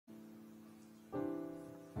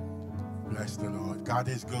Bless the Lord. God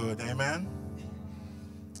is good. Amen.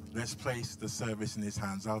 Let's place the service in his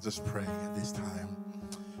hands. I'll just pray at this time.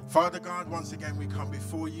 Father God, once again we come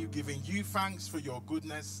before you, giving you thanks for your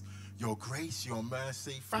goodness, your grace, your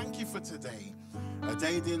mercy. Thank you for today. A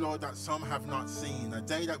day, dear Lord, that some have not seen. A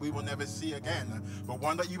day that we will never see again. But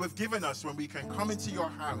one that you have given us when we can come into your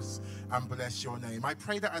house and bless your name. I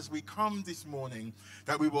pray that as we come this morning,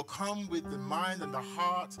 that we will come with the mind and the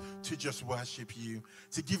heart to just worship you.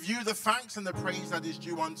 To give you the thanks and the praise that is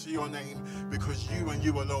due unto your name. Because you and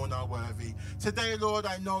you alone are worthy. Today, Lord,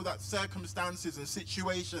 I know that circumstances and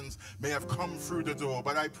situations may have come through the door.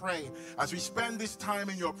 But I pray as we spend this time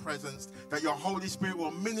in your presence, that your Holy Spirit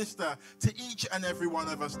will minister to each and every one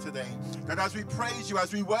of us today. That as we praise you,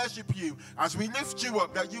 as we worship you, as we lift you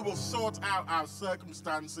up, that you will sort out our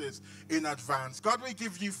circumstances in advance. God, we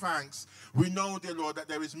give you thanks. We know, dear Lord, that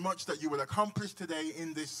there is much that you will accomplish today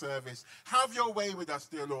in this service. Have your way with us,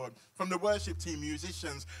 dear Lord, from the worship team,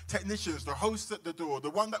 musicians, technicians, the hosts at the door,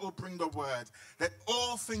 the one that will bring the word. Let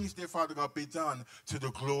all things, dear Father God, be done to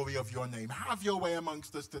the glory of your name. Have your way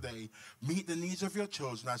amongst us today. Meet the needs of your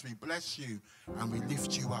children as we bless you and we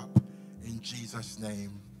lift you up. In Jesus'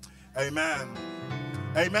 name. Amen.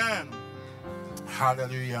 Amen.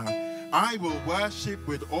 Hallelujah. I will worship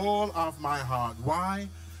with all of my heart. Why?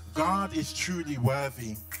 God is truly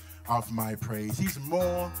worthy of my praise. He's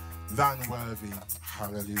more than worthy.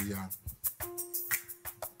 Hallelujah.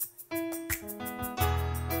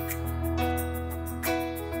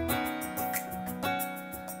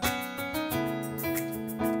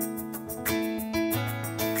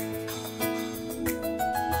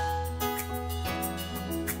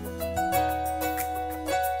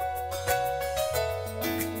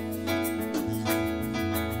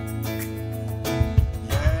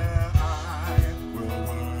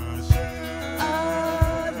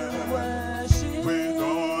 With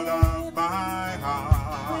all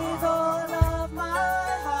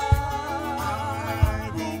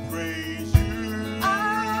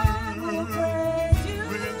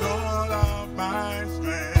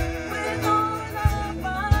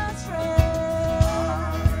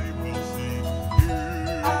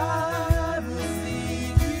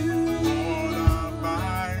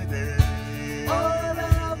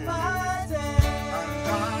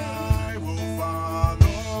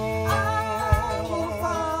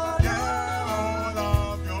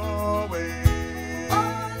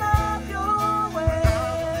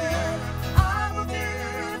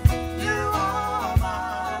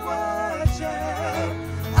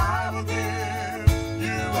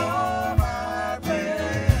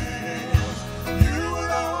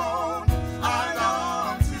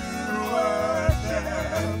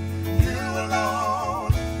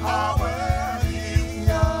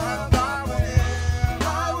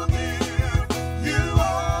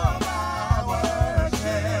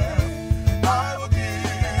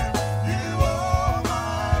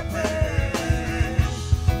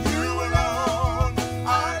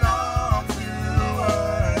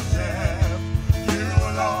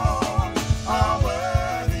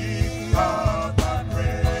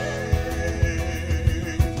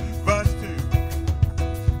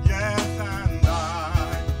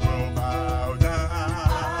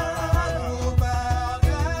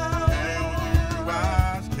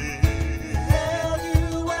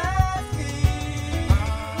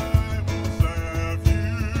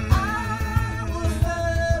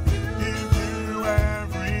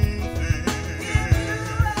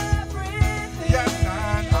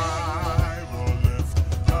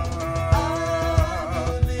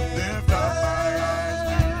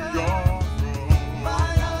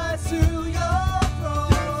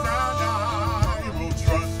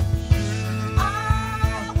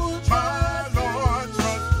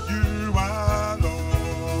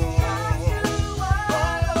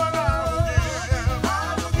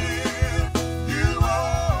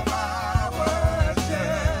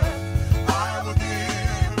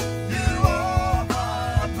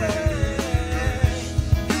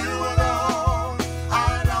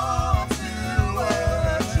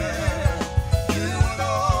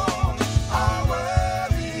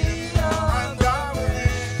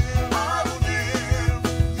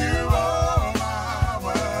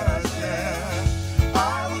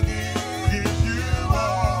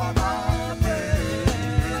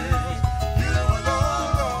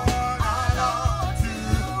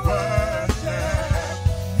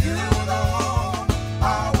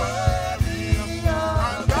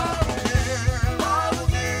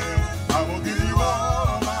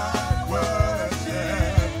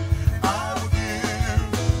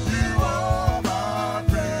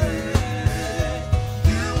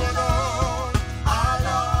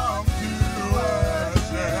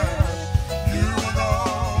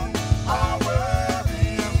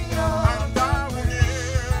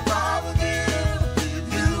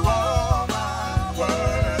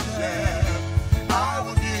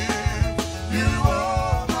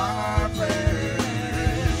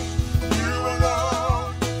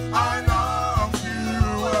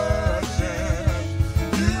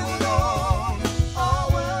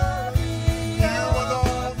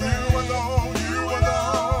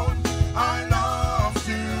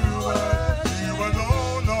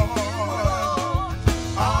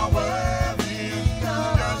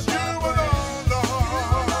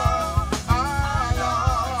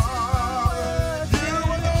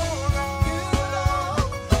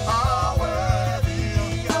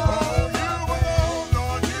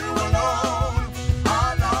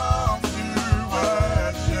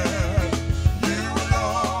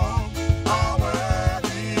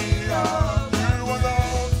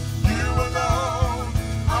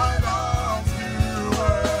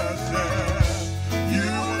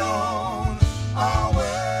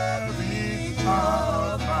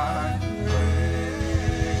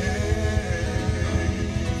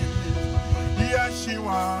Yes, you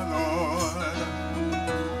are, Lord.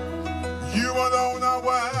 You alone are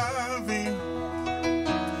worthy.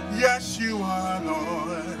 Yes, you are,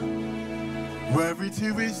 Lord. Worthy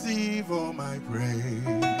to receive all my praise.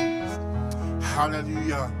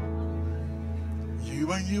 Hallelujah.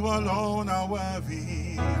 You and you alone are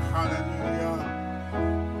worthy. Hallelujah.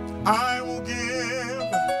 I will give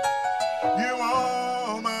you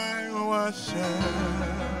all my worship.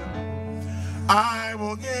 I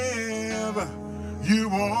will give you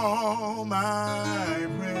all my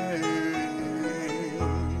praise.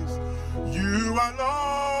 You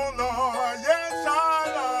alone, Lord, yes, I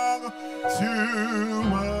long to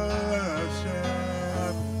worship.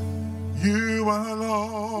 You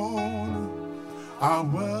alone are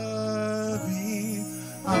worthy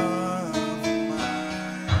of my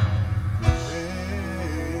praise.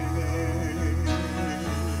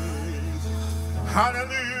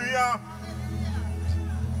 Hallelujah.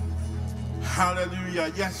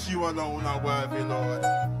 Hallelujah. Yes, you alone are worthy, Lord.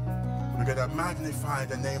 We're going to magnify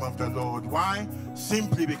the name of the Lord. Why?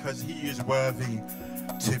 Simply because he is worthy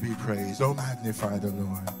to be praised. Oh, magnify the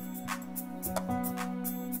Lord.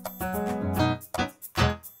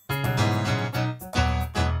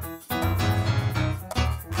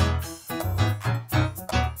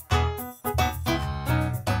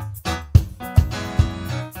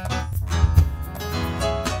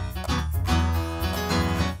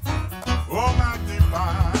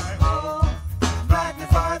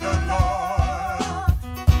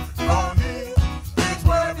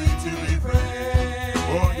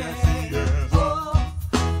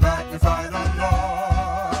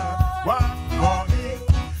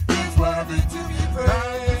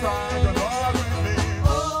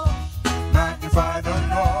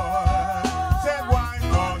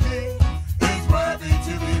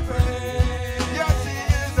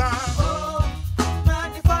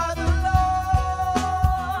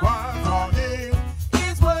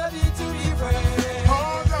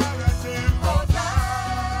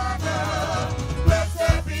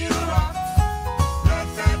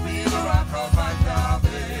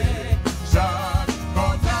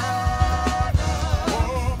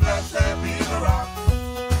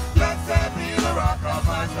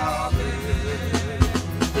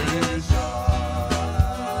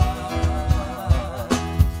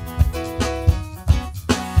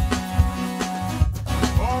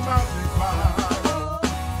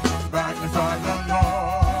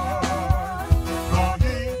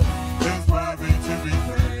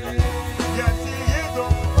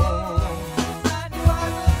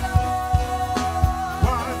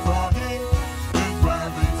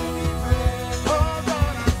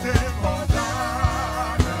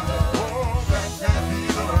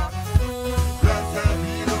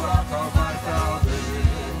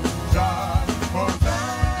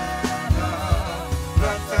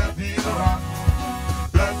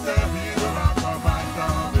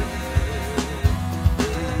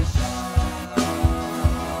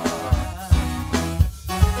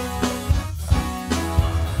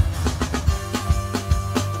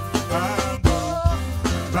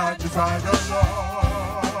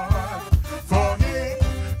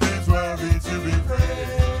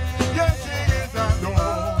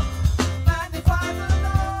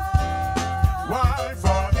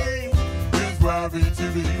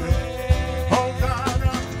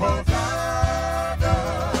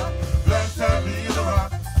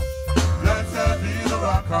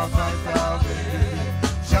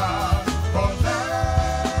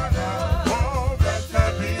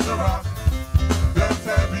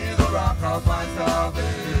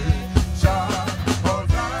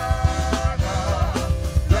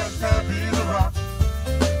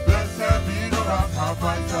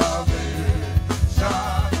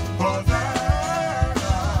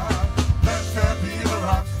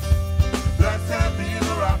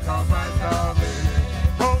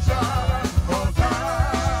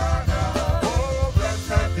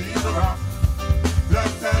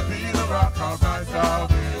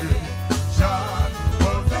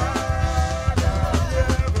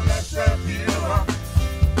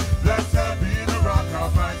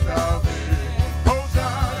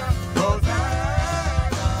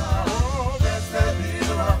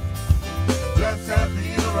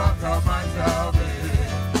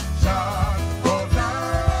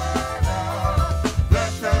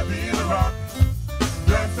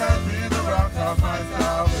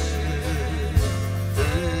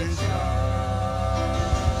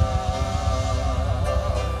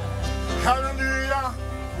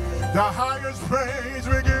 The highest praise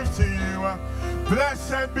we give to you.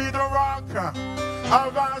 Blessed be the rock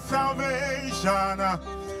of our salvation.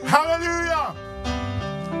 Hallelujah.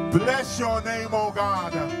 Bless your name, oh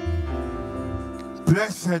God.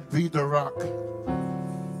 Blessed be the rock.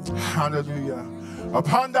 Hallelujah.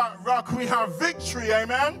 Upon that rock we have victory,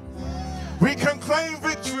 amen. We can claim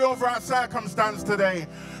victory over our circumstance today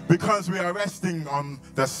because we are resting on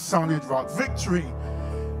the solid rock. Victory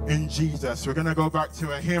in Jesus. We're going to go back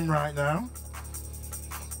to a hymn right now.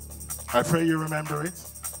 I pray you remember it.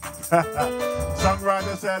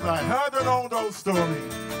 Songwriter said, I heard an old story,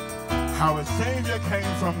 how a Savior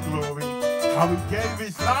came from glory, how he gave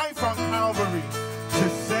his life on Calvary to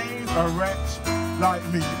save a wretch like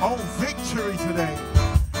me. Oh, victory today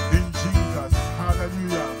in Jesus.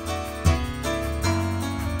 Hallelujah.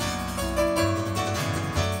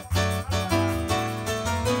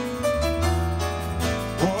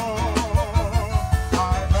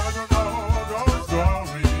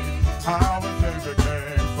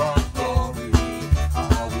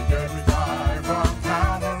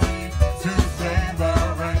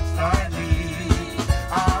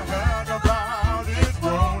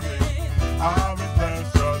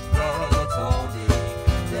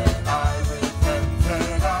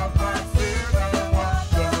 I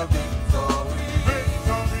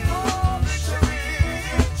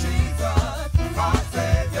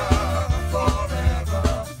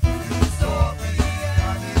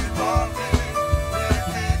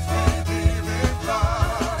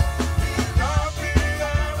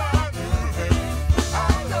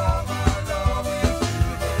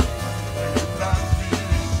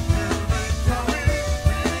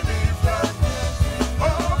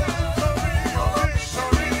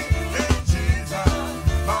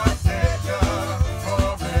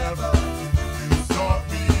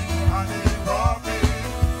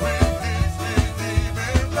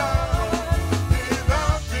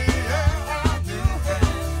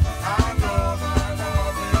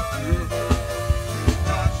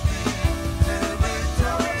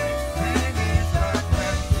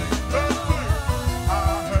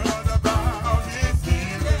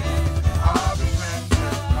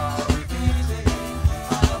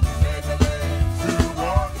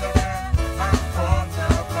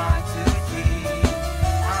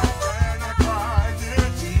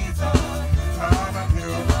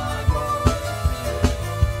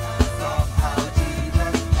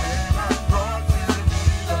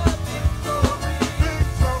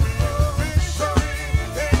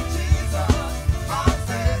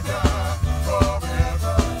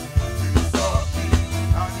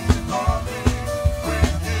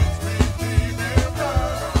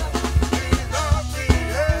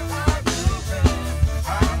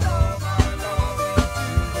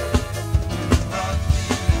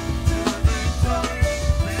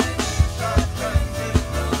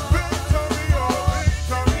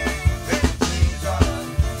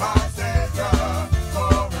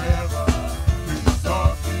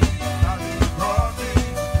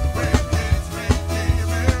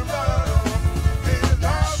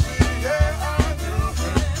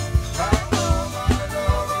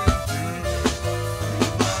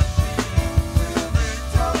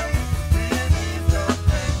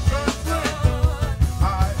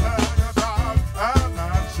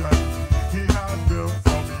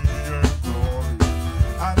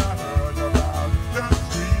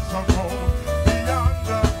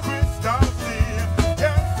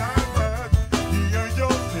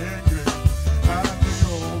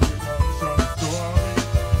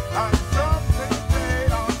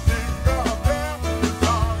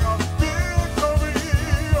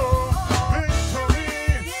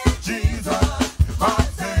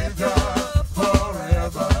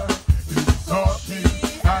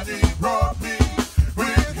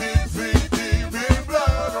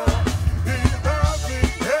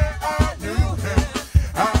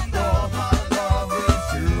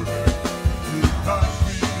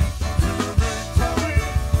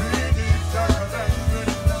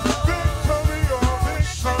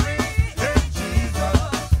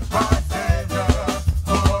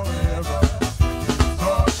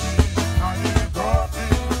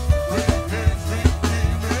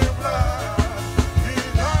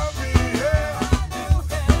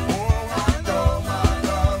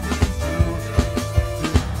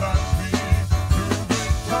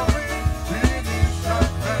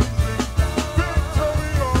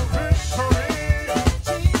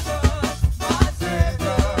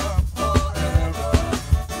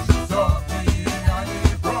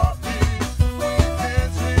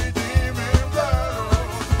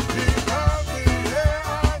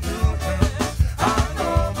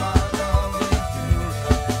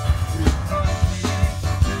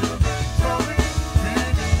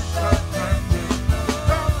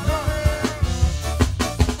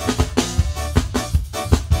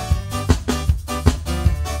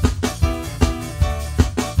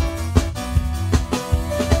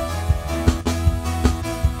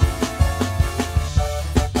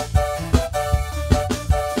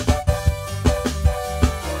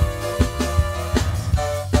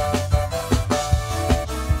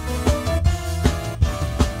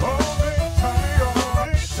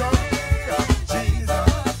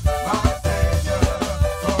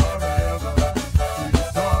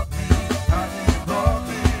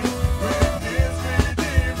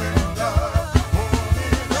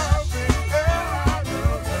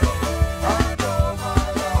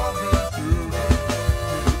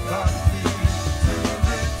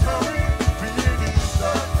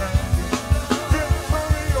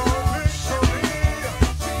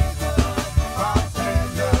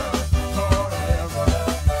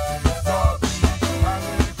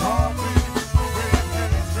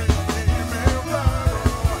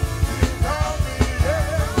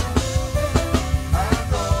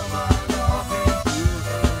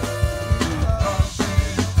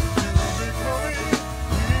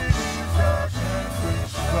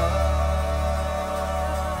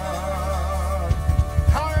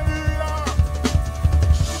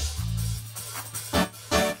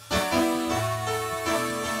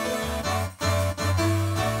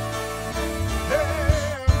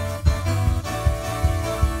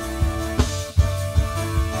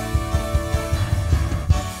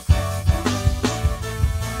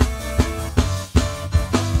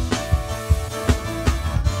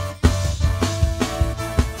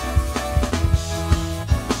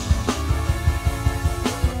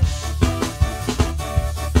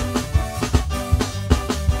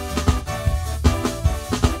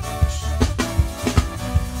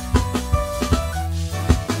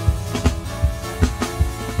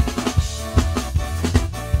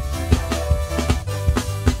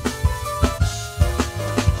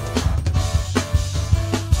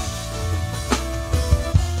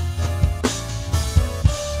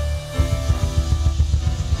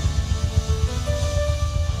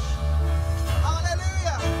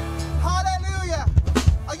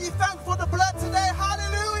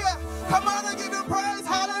Come on and give him praise.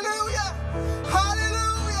 Hallelujah.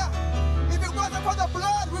 Hallelujah. If it wasn't for the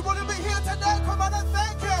blood, we wouldn't be here today. Come on and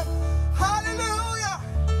thank him. Hallelujah.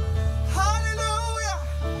 Hallelujah.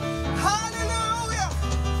 Hallelujah.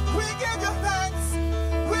 We give you thanks.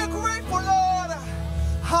 We're grateful, Lord.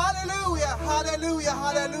 Hallelujah. Hallelujah.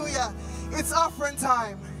 Hallelujah. It's offering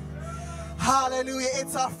time. Hallelujah.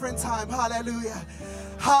 It's offering time. Hallelujah.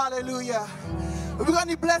 Hallelujah. Have we got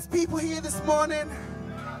any blessed people here this morning?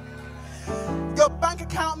 Your bank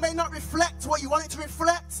account may not reflect what you want it to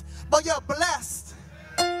reflect, but you're blessed.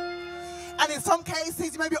 And in some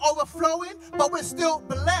cases, you may be overflowing, but we're still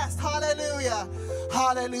blessed. Hallelujah.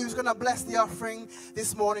 Hallelujah. Who's going to bless the offering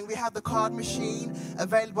this morning? We have the card machine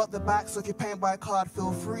available at the back, so if you're paying by card,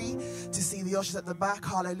 feel free to see the ushers at the back.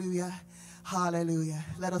 Hallelujah. Hallelujah.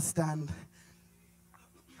 Let us stand.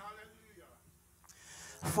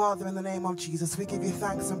 Father, in the name of Jesus, we give you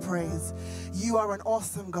thanks and praise. You are an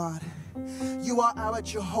awesome God. You are our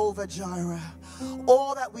Jehovah Jireh.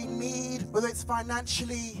 All that we need, whether it's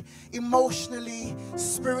financially, emotionally,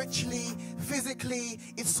 spiritually, physically,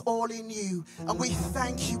 it's all in you. And we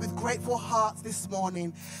thank you with grateful hearts this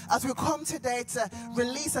morning. As we come today to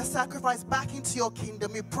release a sacrifice back into your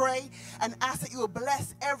kingdom, we pray and ask that you will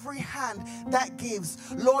bless every hand that gives.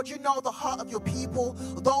 Lord, you know the heart of your people,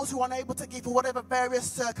 those who are unable to give for whatever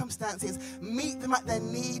various circumstances. Meet them at their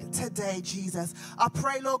need today, Jesus. I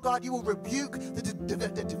pray, Lord God, you will rebuke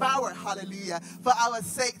the devourer, hallelujah, for our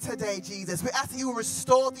sake today, Jesus. We ask that you will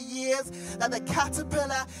restore the years that the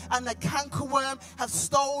caterpillar and the cankerworm have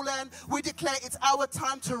stolen. We declare it's our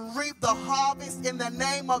time to reap the harvest in the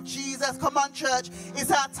name of Jesus. Come on, church.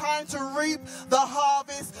 It's our time to reap the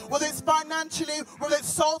harvest, whether it's financially, whether it's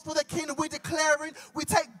souls for the kingdom. We're declaring we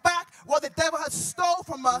take back what the devil has stole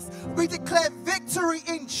from us. We declare victory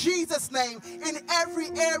in Jesus' name in every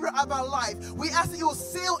area of our life. We ask that you will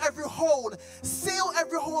seal every hole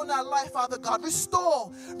in our life, Father God.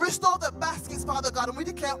 Restore the baskets, Father God, and we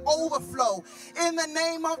declare overflow in the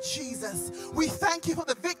name of Jesus. We thank you for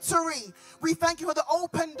the victory. We thank you for the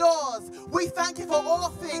open doors. We thank you for all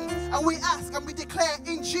things, and we ask and we declare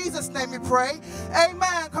in Jesus' name we pray.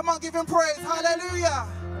 Amen. Come on, give him praise. Hallelujah.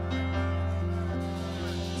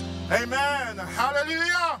 Amen.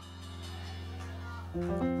 Hallelujah.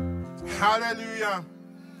 Hallelujah.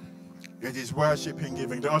 It is worship and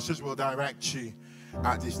giving. The ushers will direct you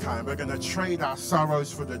at this time. We're going to trade our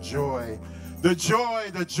sorrows for the joy. The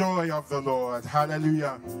joy of the Lord.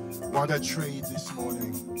 Hallelujah. What a trade this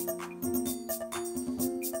morning.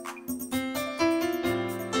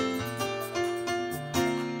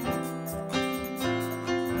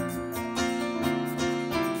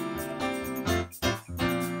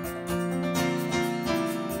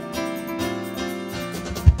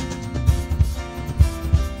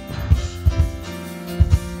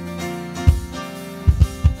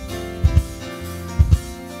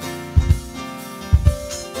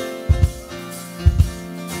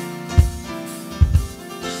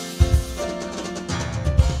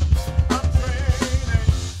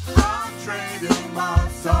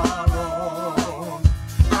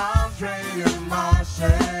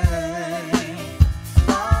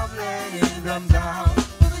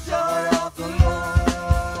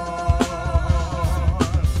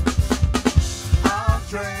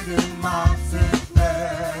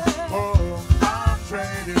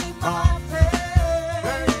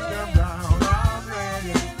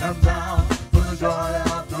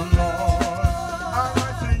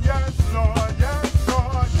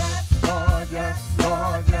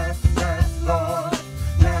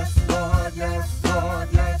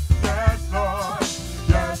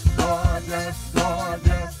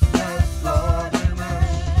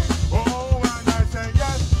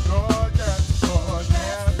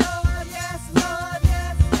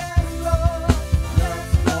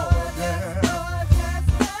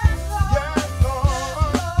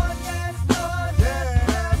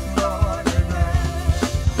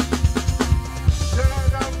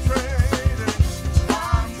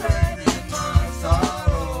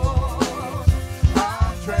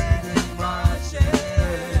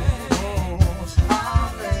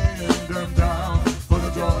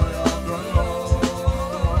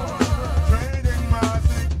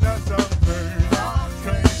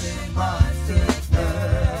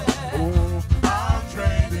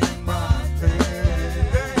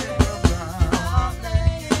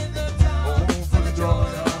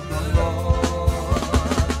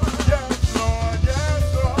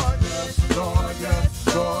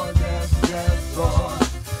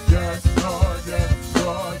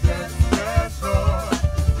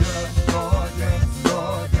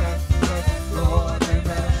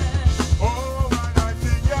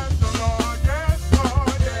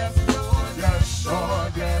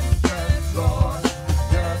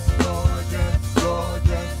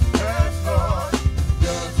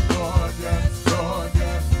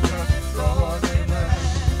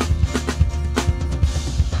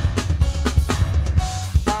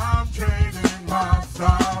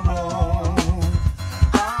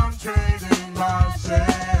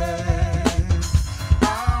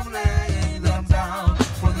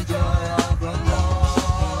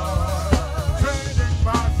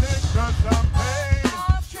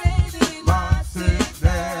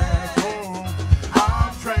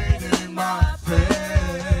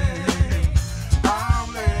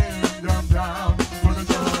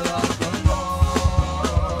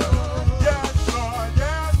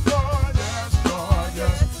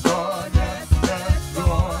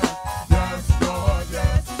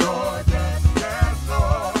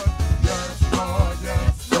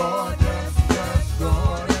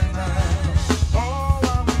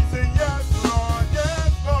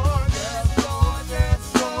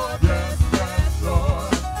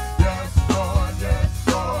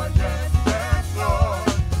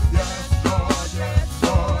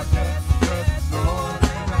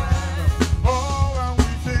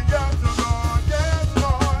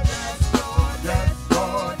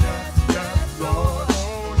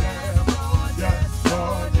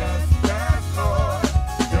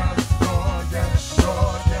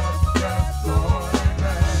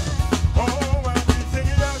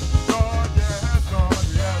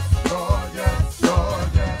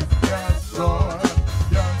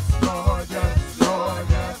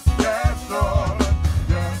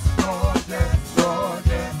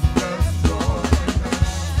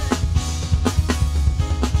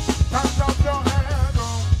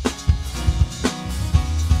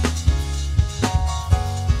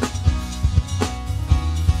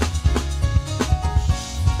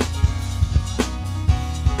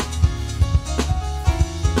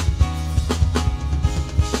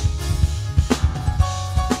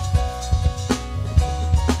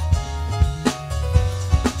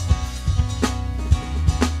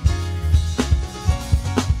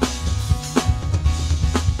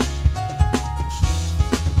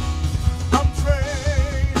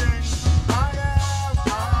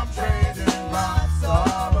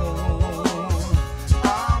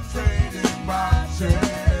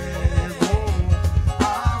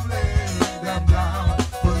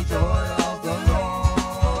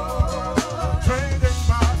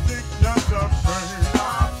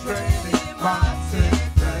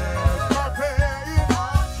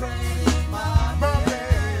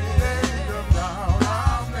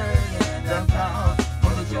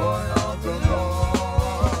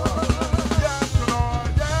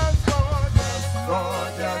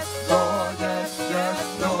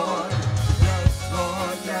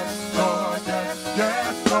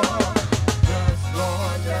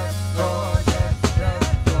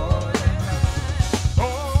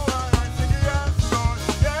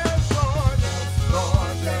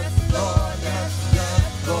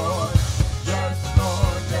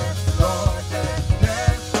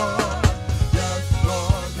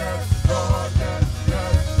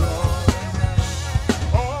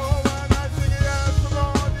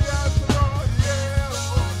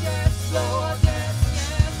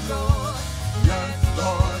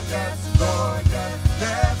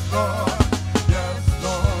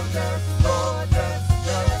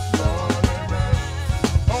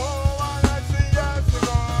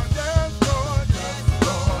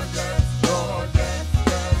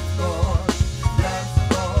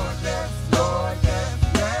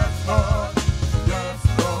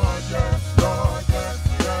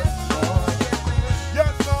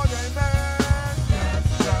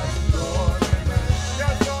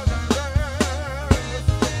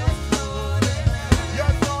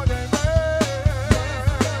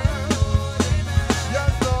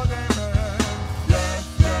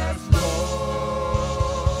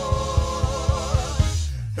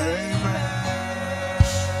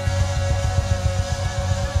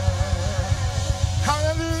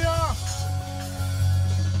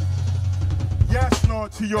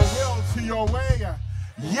 to your will, to your way.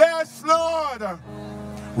 Yes, Lord.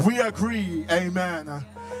 We agree. Amen.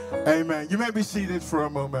 Amen. You may be seated for a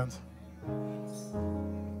moment.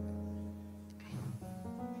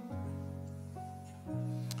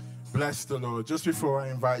 Bless the Lord. Just before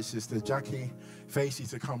I invite Sister Jackie Facey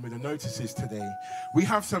to come with the notices today, we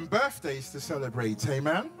have some birthdays to celebrate.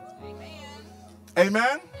 Amen? Amen?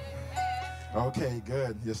 Amen? Okay,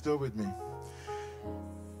 good. You're still with me.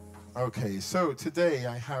 Okay, so today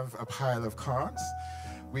I have a pile of cards.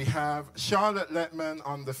 We have Charlotte Letman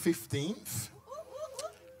on the 15th.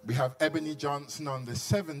 We have Ebony Johnson on the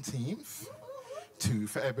 17th. 2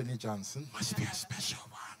 for Ebony Johnson. Must be a special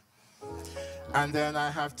one. And then I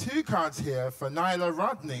have 2 cards here for Nyla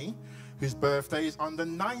Rodney, whose birthday is on the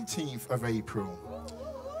 19th of April.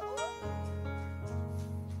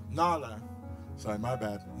 Nala, sorry, my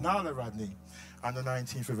bad. Nyla Rodney on the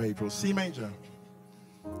 19th of April. C major.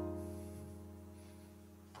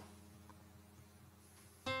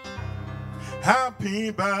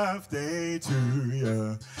 Happy birthday to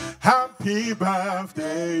you. Happy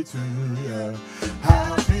birthday to you.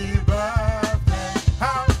 Happy birthday.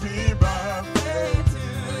 Happy birthday to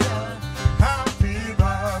you. Happy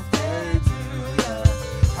birthday to you.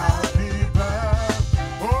 Happy birthday.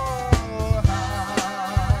 Oh, happy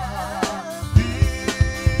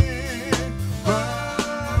birthday.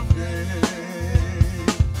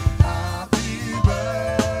 Happy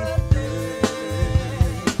birthday. Happy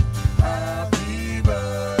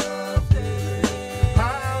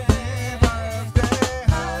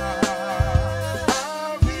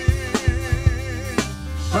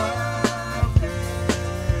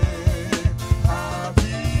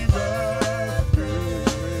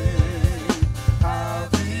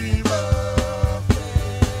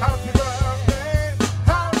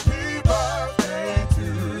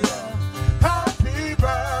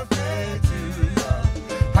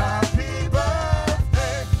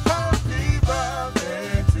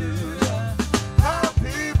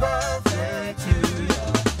birthday.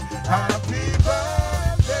 Happy birthday.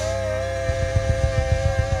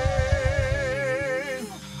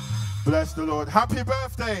 Bless the Lord. Happy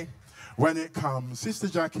birthday when it comes. Sister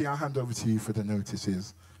Jackie, I'll hand over to you for the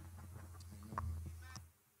notices.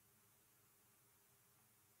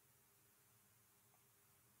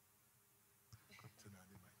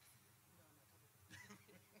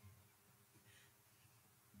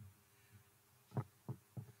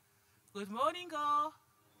 Good morning, all.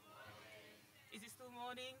 Is it still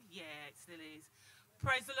morning? Yeah, it still is.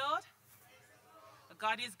 Praise the Lord.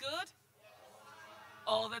 God is good.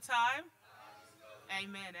 All the time.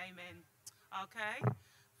 Amen, amen. Okay.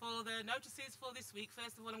 For the notices for this week,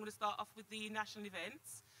 first of all, I'm going to start off with the national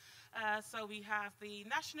events. So we have the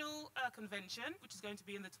National Convention, which is going to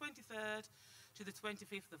be on the 23rd to the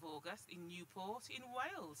 25th of August in Newport in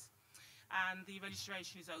Wales. And the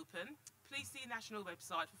registration is open. Please see the national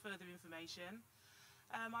website for further information.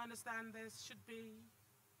 I understand there should be,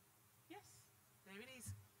 yes, there it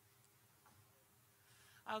is.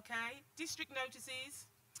 Okay, district notices.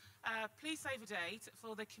 Please save a date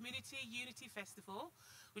for the Community Unity Festival,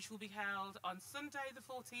 which will be held on Sunday the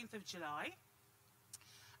 14th of July.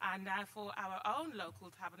 And now for our own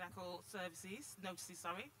local tabernacle services, notices,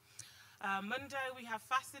 sorry. Monday we have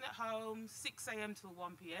fasting at home, 6 a.m. till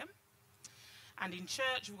 1 p.m. And in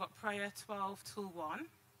church we've got prayer 12 till 1.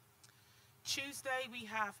 Tuesday we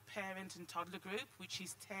have parent and toddler group, which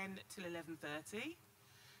is 10 till 11:30.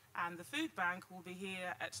 And the food bank will be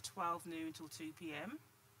here at 12 noon till 2 p.m.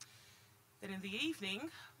 Then in the evening,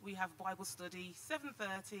 we have Bible study,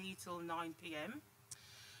 7:30 till 9 p.m.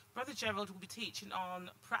 Brother Gerald will be teaching on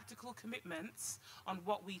practical commitments on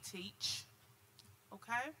what we teach.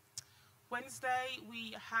 Okay? Wednesday,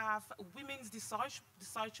 we have women's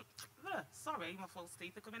sorry, my false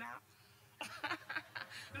teeth are coming out.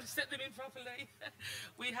 Set them in properly.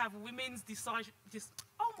 We have women's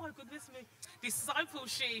oh my goodness me,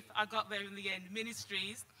 discipleship, I got there in the end,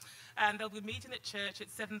 ministries, and they'll be meeting at church at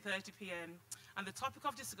 7:30 p.m. and the topic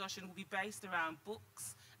of discussion will be based around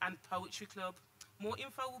books and poetry club. More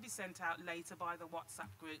info will be sent out later by the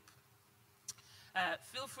WhatsApp group.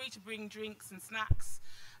 Feel free to bring drinks and snacks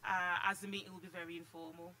as the meeting will be very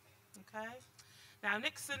informal. Okay. Now,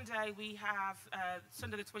 next Sunday, we have,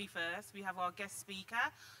 Sunday the 21st, we have our guest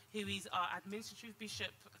speaker, who is our Administrative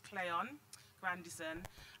Bishop, Cleon Grandison,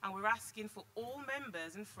 and we're asking for all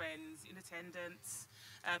members and friends in attendance,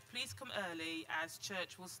 please come early as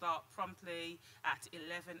church will start promptly at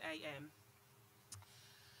 11 a.m.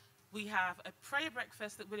 We have a prayer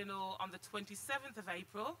breakfast at Willenhall on the 27th of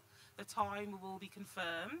April. The time will be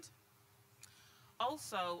confirmed.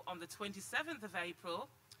 Also, on the 27th of April,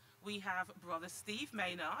 we have Brother Steve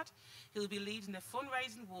Maynard. He'll be leading a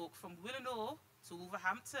fundraising walk from Willenhall to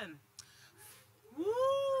Wolverhampton.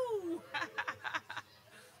 Woo!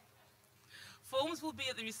 Forms will be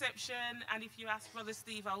at the reception, and if you ask Brother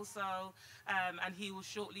Steve also, and he will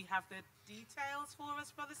shortly have the details for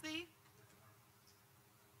us, Brother Steve.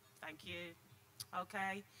 Thank you.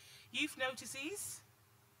 Okay. Youth notices.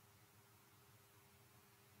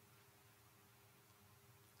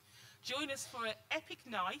 Join us for an epic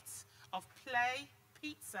night of play,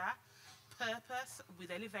 pizza, purpose with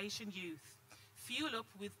Elevation Youth. Fuel up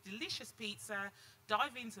with delicious pizza,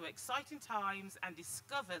 dive into exciting times and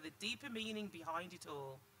discover the deeper meaning behind it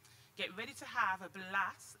all. Get ready to have a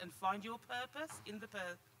blast and find your purpose in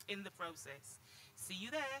the process. See you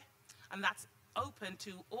there. And that's open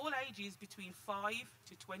to all ages between 5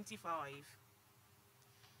 to 25.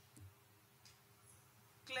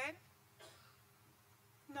 Glenn?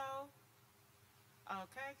 No?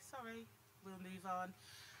 Okay, sorry. We'll move on.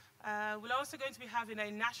 We're also going to be having a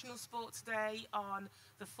National Sports Day on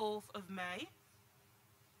the 4th of May.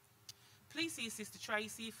 Please see Sister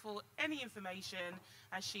Tracy for any information,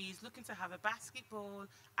 as she's looking to have a basketball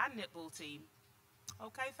and netball team.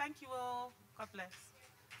 Okay, thank you all. God bless.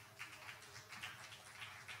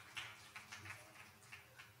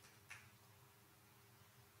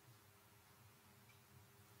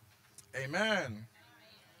 Amen.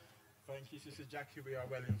 Thank you, Sister Jackie. We are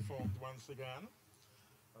well informed once again.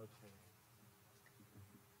 Okay.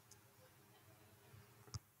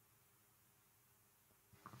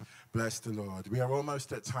 Bless the Lord. We are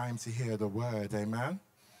almost at time to hear the word. Amen.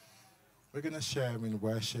 We're going to share in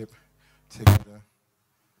worship together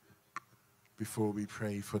before we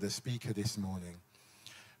pray for the speaker this morning.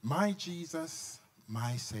 My Jesus,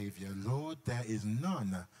 my Savior, Lord, there is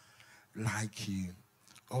none like you.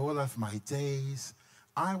 All of my days,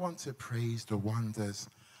 I want to praise the wonders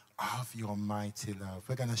of your mighty love.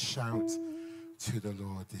 We're going to shout to the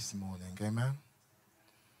Lord this morning. Amen.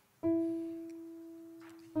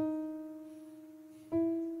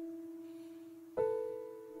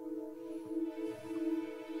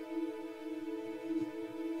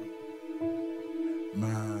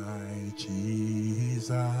 My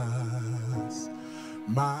Jesus,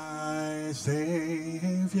 my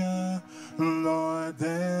Savior, Lord,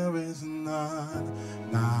 there is none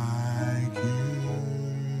like you.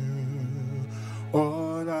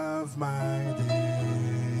 All of my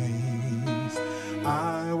days,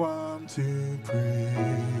 I want to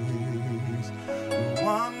praise the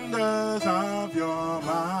wonders of your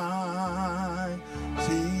mighty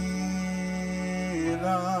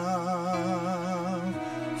love.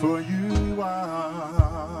 For you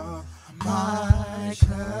are my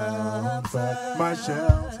comfort, my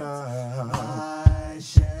shelter, my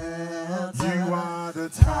shelter. You are the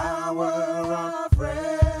tower of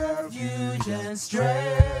refuge and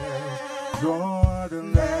strength. Lord,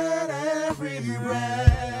 let every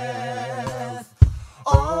breath,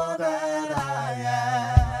 all that I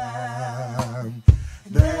am,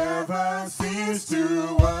 never cease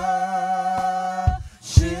to worship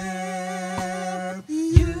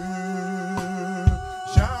you.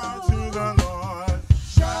 Shout to the Lord,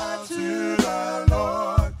 shout to the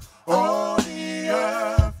Lord, all the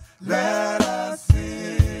earth, let us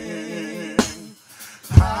sing.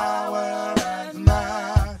 Power and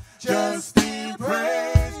majesty,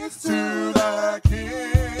 praise to the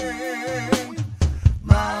King.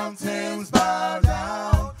 Mountains bow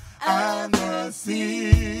down and the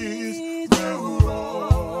seas will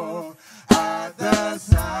roar at the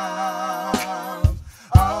sound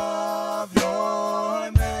of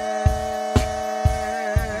your name.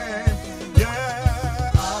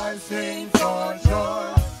 Yeah, I sing for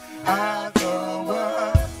joy at the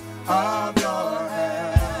work of your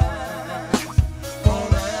hands.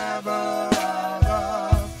 Forever I'll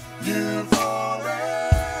love you,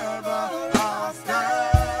 forever I'll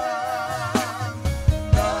stand.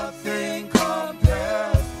 Nothing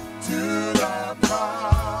compares to the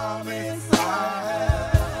promise I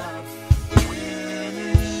have in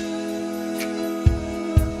you.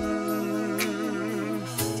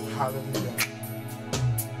 Hallelujah.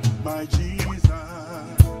 My Jesus,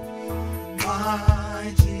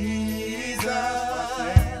 my Jesus,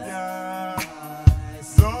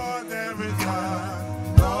 Lord, there is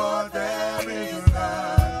none, Lord, there is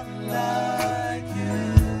none like you.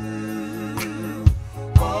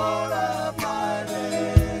 All of my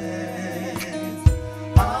days,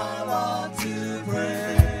 I want to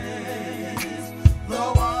praise the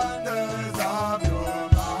wonders of your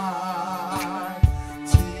mighty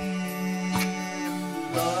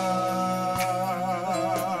love.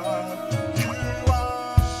 You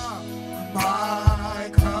are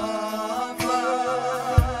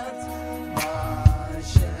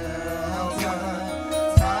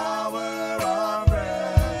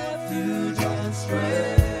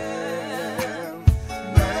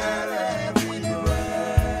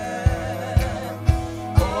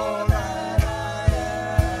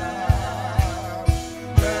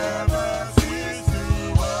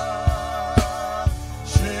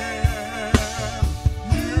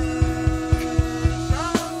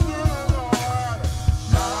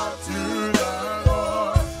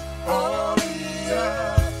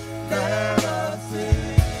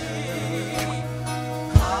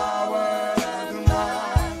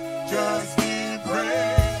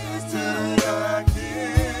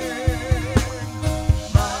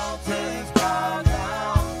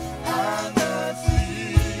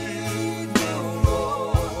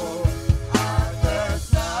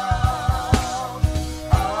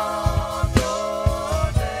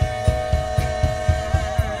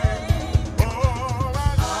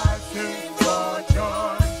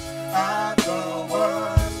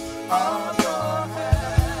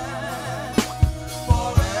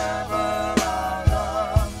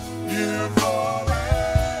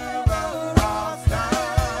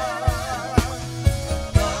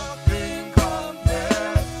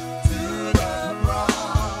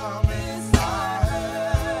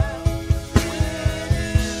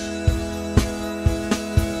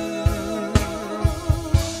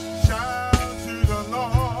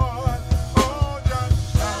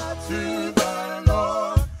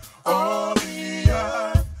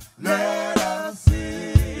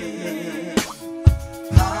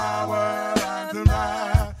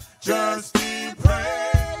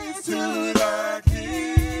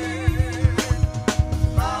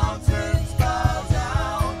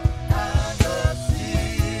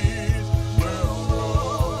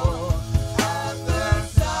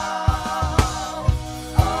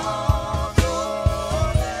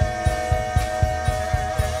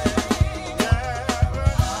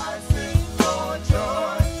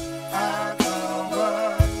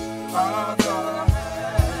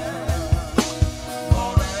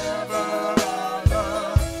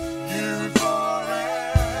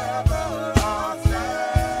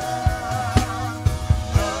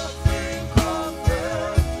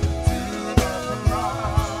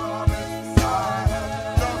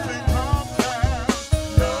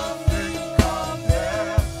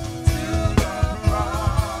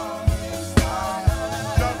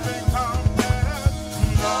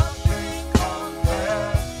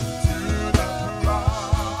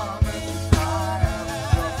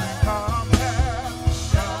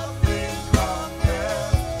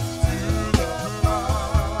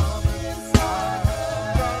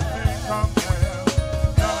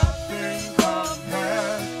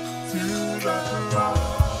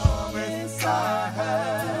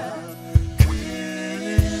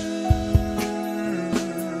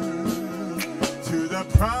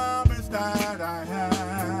that I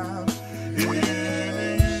have in you,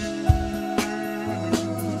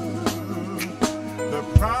 the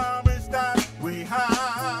promise that we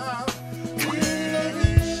have in you,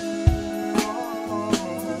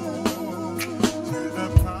 to the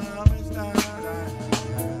promise that I have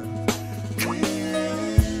in you.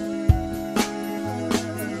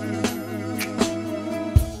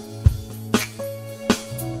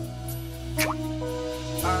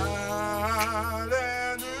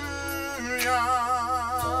 Hallelujah.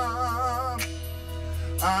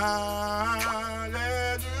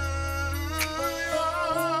 Hallelujah.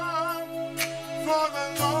 For the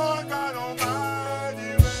Lord God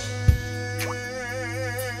Almighty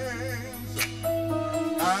reigns.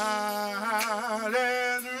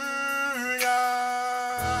 Hallelujah.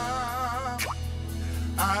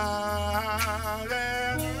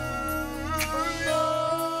 Hallelujah.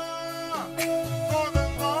 For the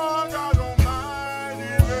Lord God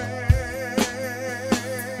Almighty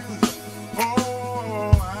reigns.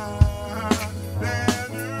 Oh, hallelujah.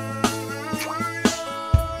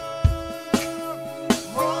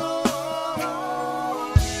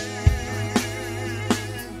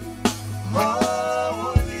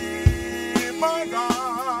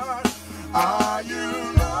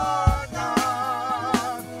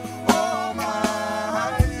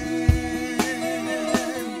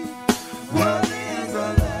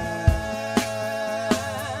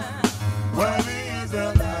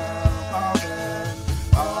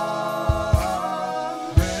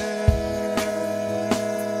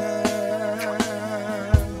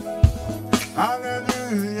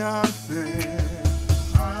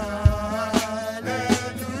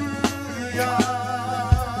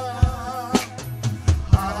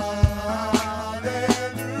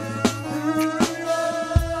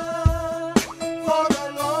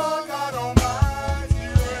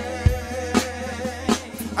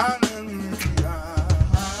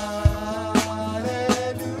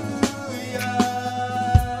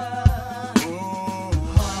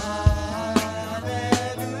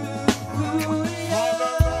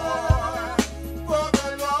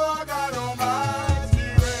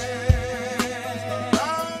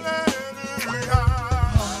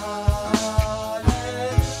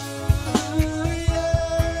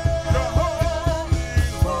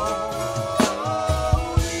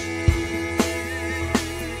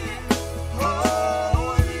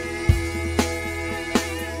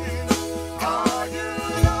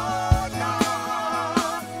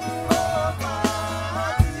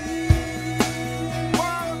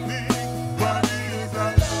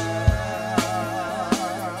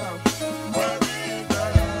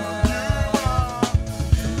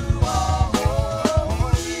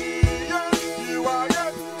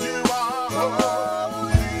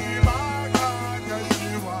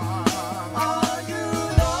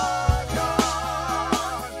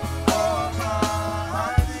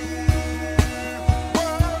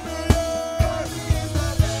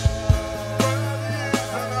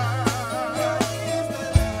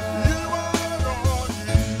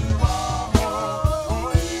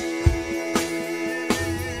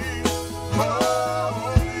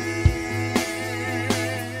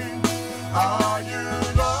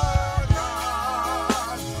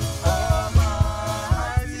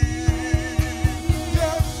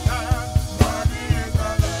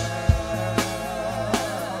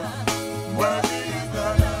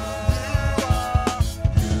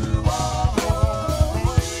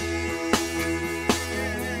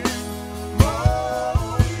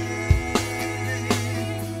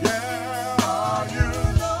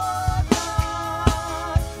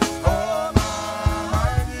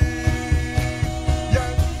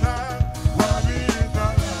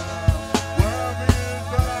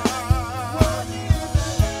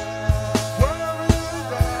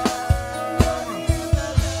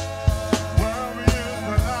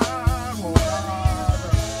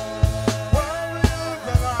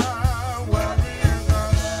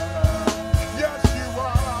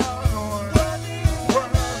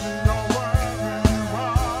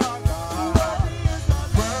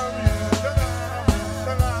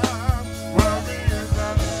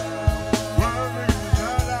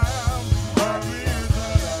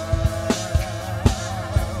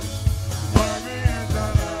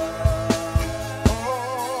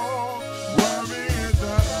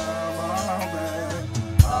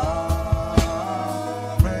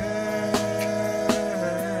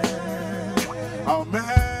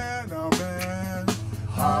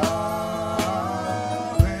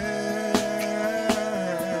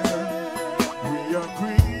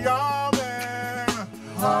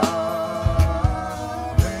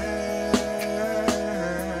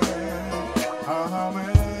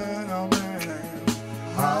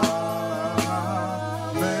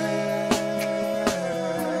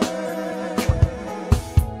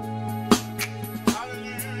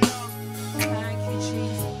 Thank you,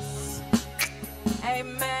 Jesus.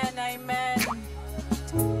 Amen, amen.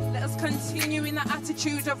 Let us continue in the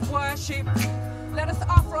attitude of worship. Let us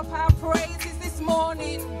offer up our praises this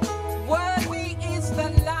morning. Worthy is the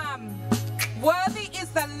Lamb. Worthy is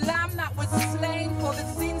the Lamb that was slain for the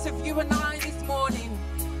sins of you and I this morning.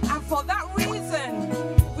 And for that reason,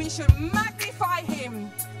 we should magnify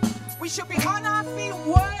him. We should be on our feet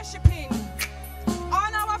worshiping.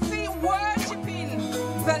 On our feet worshiping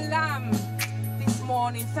the Lamb this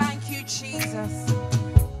morning. Thank you, Jesus.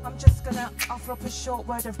 I'm just going to offer up a short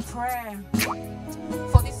word of prayer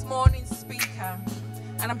for this morning's speaker.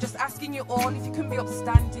 And I'm just asking you all if you can be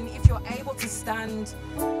upstanding, if you're able to stand.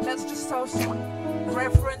 Let's just show some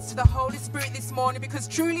reverence to the Holy Spirit this morning, because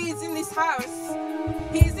truly he's in this house.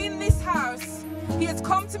 He is in this house. He has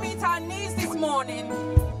come to meet our needs this morning.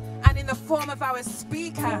 And in the form of our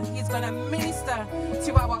speaker, he's going to minister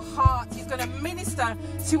to our hearts. He's going to minister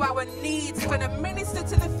to our needs. He's going to minister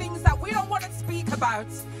to the things that we don't want to speak about.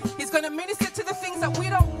 He's going to minister to the things that we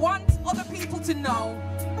don't want other people to know.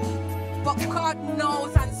 But God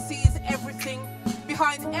knows and sees everything.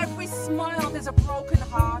 Behind every smile, there's a broken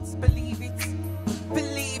heart. Believe it.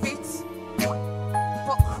 Believe it.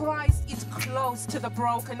 But Christ is close to the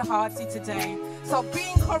brokenhearted today. So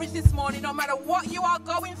be encouraged this morning. No matter what you are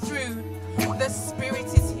going through, the Spirit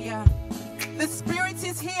is here. The Spirit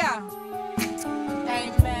is here.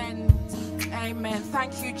 Amen. Amen.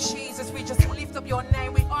 Thank you, Jesus. We just lift up your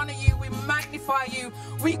name. We honor you. We magnify you.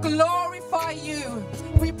 We glorify you.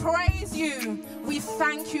 We praise you. We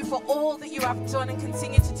thank you for all that you have done and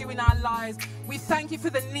continue to do in our lives. We thank you for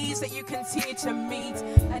the needs that you continue to meet.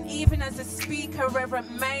 And even as the speaker,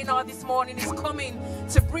 Reverend Maynard, this morning is coming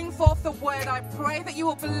to bring forth the word, I pray that you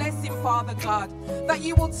will bless him, Father God. That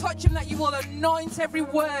you will touch him, that you will anoint every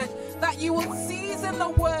word, that you will season the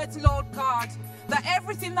words, Lord God. That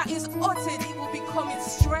everything that is uttered, it will be coming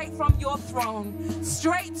straight from your throne,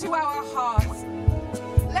 straight to our hearts.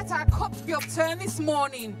 Let our cups be upturned this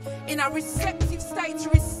morning in a receptive state to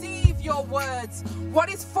receive your words. What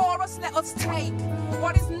is for us, let us take.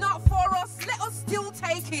 What is not for us, let us still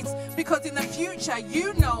take it. Because in the future,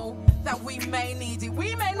 you know that we may need it.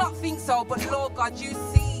 We may not think so, but Lord God, you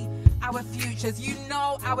see our futures. You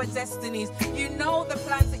know our destinies. You know the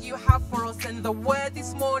plans that you have for us. And the word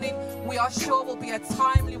this morning, we are sure will be a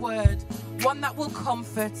timely word. One that will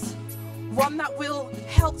comfort. One that will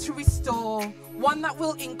help to restore. One that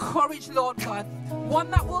will encourage, Lord God. One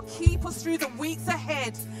that will keep us through the weeks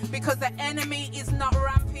ahead, because the enemy is not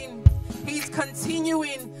ramping. He's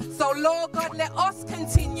continuing. So, Lord God, let us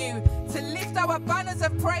continue to lift our banners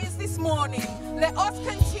of praise this morning. Let us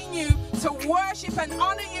continue to worship and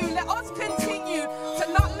honor you. Let us continue to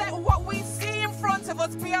not let what we see in front of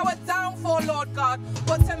us be our downfall, Lord God,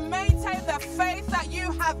 but to maintain the faith that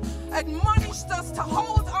you have admonished us to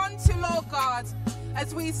hold on to, Lord God.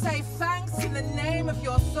 As we say thanks in the name of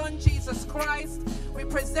your Son, Jesus Christ, we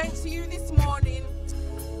present to you this morning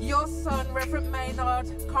your son, Reverend Maynard.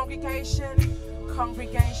 Congregation,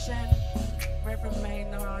 Reverend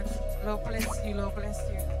Maynard. Lord bless you, Lord bless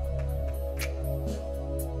you.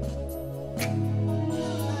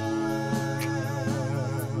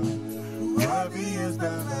 Worthy is the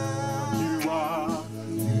Lamb. You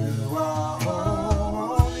are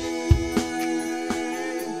holy,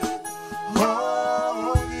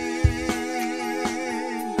 holy.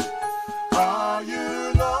 Are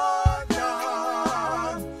you Lord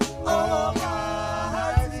God Almighty?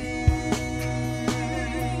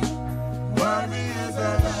 Worthy is the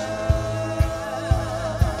Lamb.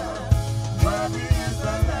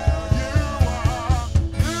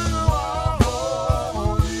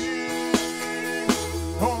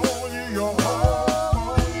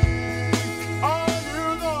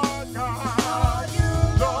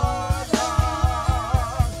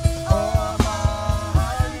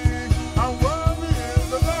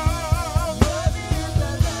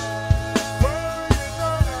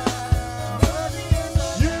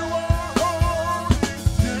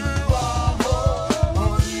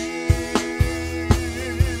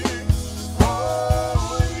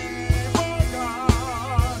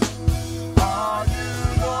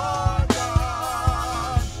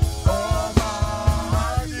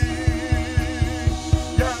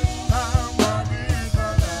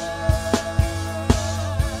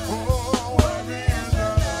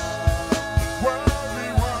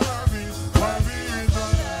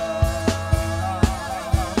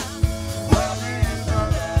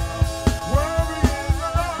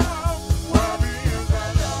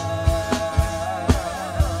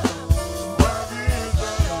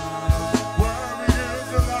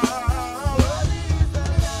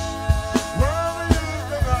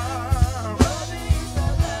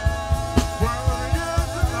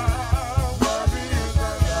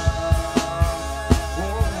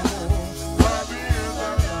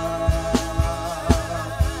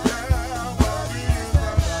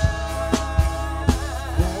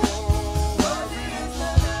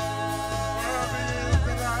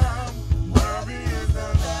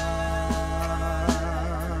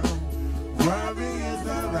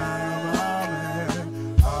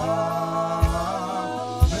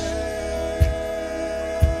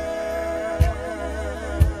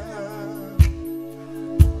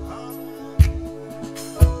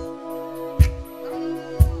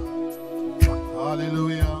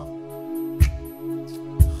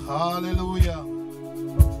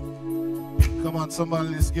 on, somebody,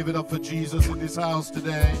 let's give it up for Jesus in this house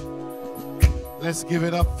today. Let's give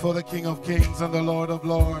it up for the King of Kings and the Lord of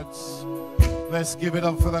Lords. Let's give it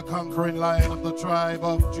up for the conquering Lion of the tribe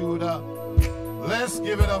of Judah. Let's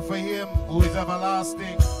give it up for him who is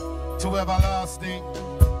everlasting to everlasting.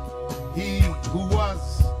 He who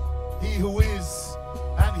was, he who is,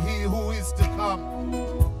 and he who is to come.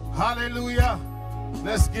 Hallelujah.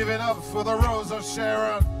 Let's give it up for the Rose of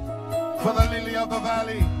Sharon, for the Lily of the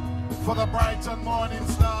Valley, for the bright and morning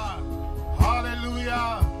star.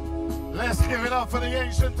 Hallelujah. Let's give it up for the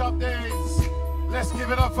Ancient of Days. Let's give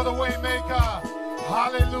it up for the Waymaker.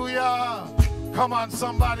 Hallelujah. Come on,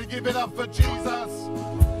 somebody, give it up for Jesus.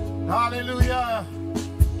 Hallelujah.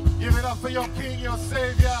 Give it up for your King, your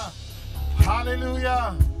Savior.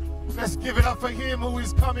 Hallelujah. Let's give it up for him who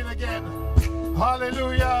is coming again.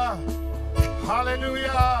 Hallelujah.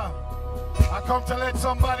 Hallelujah. I come to let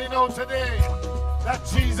somebody know today that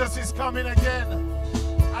Jesus is coming again.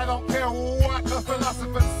 I don't care what the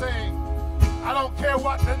philosophers say. I don't care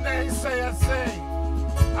what the naysayers say.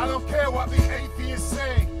 I don't care what the atheists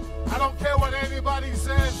say. I don't care what anybody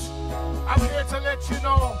says. I'm here to let you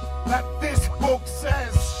know that this book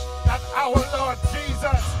says that our Lord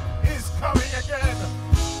Jesus is coming again.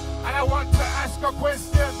 And I want to ask a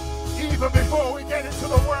question even before we get into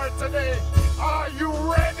the word today. Are you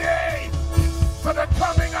ready for the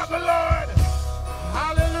coming of the Lord?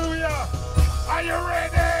 Hallelujah. Are you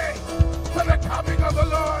ready for the coming of the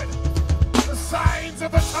Lord? The signs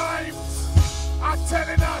of the times are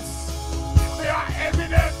telling us, they are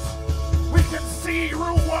evident. We can see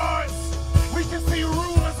wars. We can see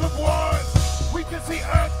rumors of wars. We can see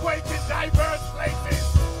earthquakes in diverse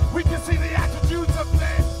places. We can see the attitudes of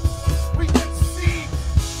men. We can see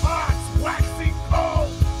hearts waxing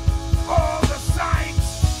cold. All the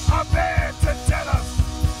signs are there to tell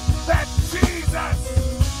us that Jesus,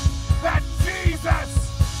 that Jesus,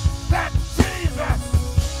 that Jesus,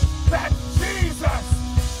 that Jesus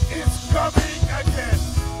is coming again.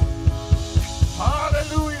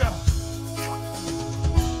 Hallelujah.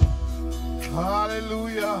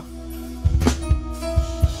 Hallelujah.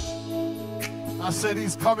 I said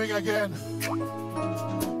he's coming again.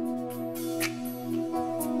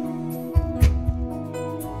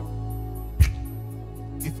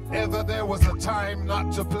 If ever there was a time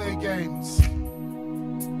not to play games,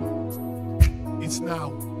 it's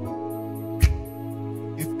now.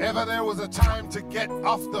 If ever there was a time to get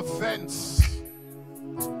off the fence,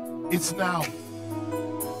 it's now.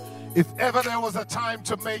 If ever there was a time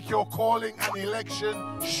to make your calling and election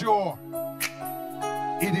sure,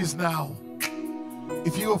 it is now.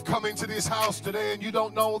 If you have come into this house today and you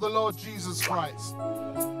don't know the Lord Jesus Christ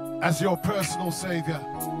as your personal Savior,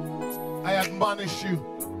 I admonish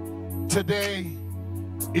you, today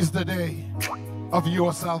is the day of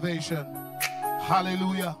your salvation.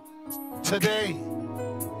 Hallelujah. Today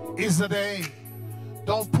is the day.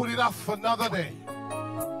 Don't put it off for another day.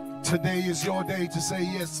 Today is your day to say,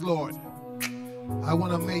 yes, Lord, I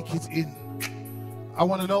want to make it in. I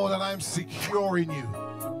want to know that I'm secure in you.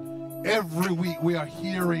 Every week we are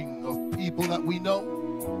hearing of people that we know,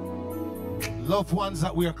 loved ones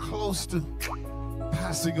that we are close to,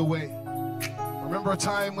 passing away. Remember a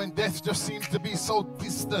time when death just seemed to be so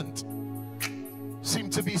distant,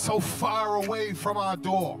 seemed to be so far away from our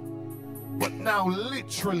door. But now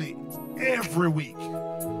literally every week,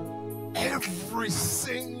 every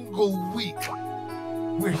single week,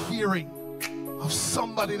 we're hearing of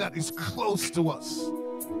somebody that is close to us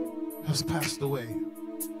has passed away.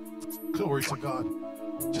 Glory to God.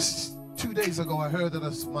 Just 2 days ago, I heard that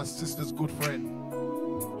my sister's good friend,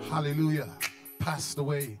 hallelujah, passed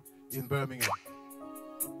away in Birmingham.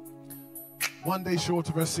 1 day short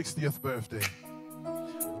of her 60th birthday.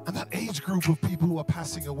 And that age group of people who are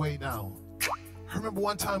passing away now. I remember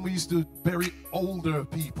one time we used to bury older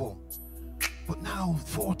people. But now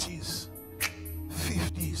 40s,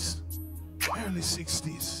 50s, early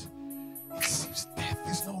 60s. It seems death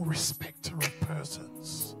is no respecter of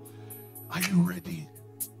persons. Are you ready?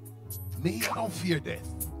 Me, I don't fear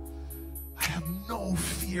death. I have no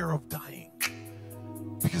fear of dying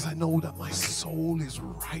because I know that my soul is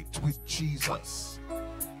right with Jesus.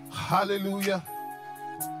 Hallelujah.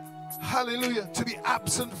 Hallelujah. To be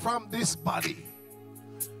absent from this body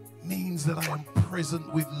means that I am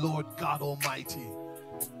present with Lord God Almighty.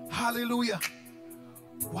 Hallelujah.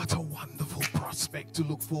 What a wonderful prospect to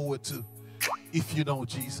look forward to if you know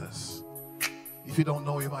Jesus. If you don't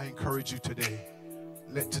know him, I encourage you today.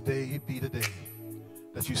 Let today be the day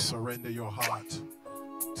that you surrender your heart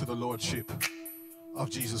to the Lordship of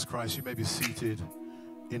Jesus Christ. You may be seated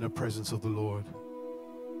in the presence of the Lord.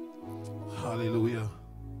 Hallelujah.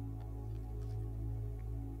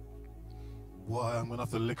 Boy, I'm going to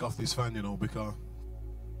have to lick off this fan, you know, because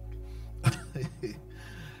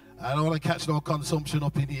I don't want to catch no consumption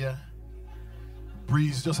up in here.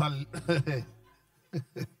 Breeze just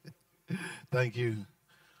Thank you.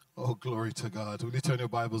 Oh, glory to God. Will you turn your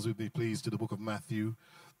Bibles with me, please, to the book of Matthew?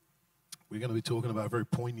 We're going to be talking about a very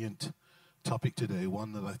poignant topic today,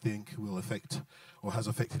 one that I think will affect or has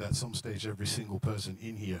affected at some stage every single person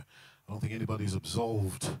in here. I don't think anybody's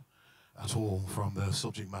absolved at all from the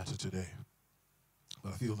subject matter today.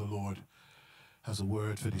 But I feel the Lord has a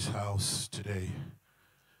word for this house today.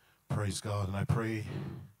 Praise God. And I pray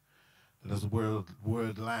that as the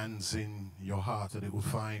word lands in your heart, that it will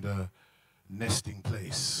find a nesting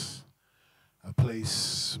place, a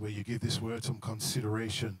place where you give this word some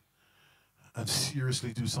consideration and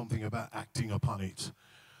seriously do something about acting upon it.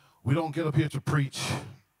 We don't get up here to preach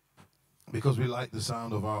because we like the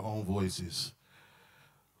sound of our own voices,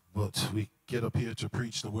 but we get up here to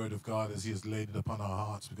preach the word of God as he has laid it upon our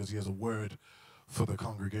hearts, because he has a word for the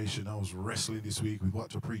congregation. I was wrestling this week with what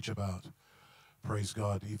to preach about. Praise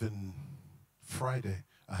God. Even Friday,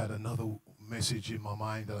 I had another message in my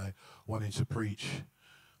mind that I wanted to preach,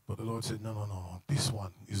 but the Lord said, no, this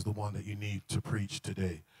one is the one that you need to preach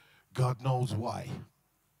today. God knows why.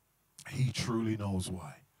 He truly knows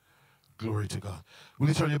why. Glory to God. Will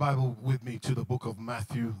you turn your Bible with me to the book of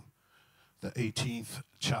Matthew, the 18th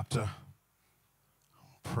chapter?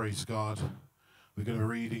 Praise God. We're going to be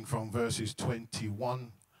reading from verses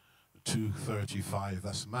 21 to 35.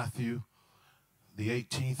 That's Matthew, the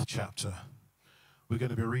 18th chapter. We're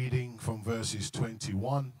going to be reading from verses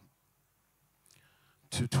 21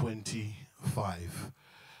 to 25.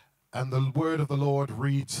 And the word of the Lord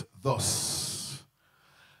reads thus.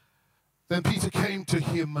 Then Peter came to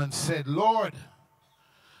him and said, Lord,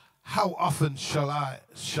 how often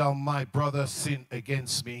shall my brother sin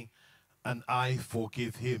against me and I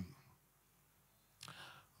forgive him?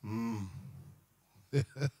 I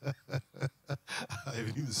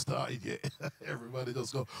haven't even started yet. Everybody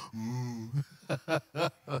just go,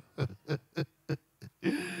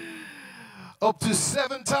 Up to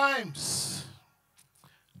 7 times.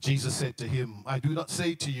 Jesus said to him, I do not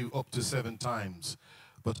say to you up to 7 times,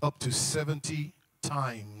 but up to 70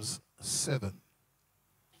 times 7.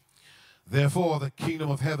 Therefore, the kingdom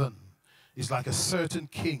of heaven is like a certain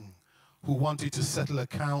king who wanted to settle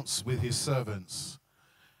accounts with his servants.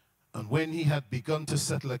 And when he had begun to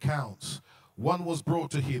settle accounts, one was brought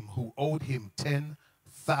to him who owed him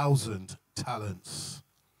 10,000 talents.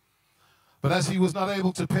 But as he was not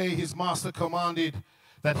able to pay, his master commanded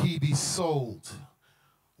that he be sold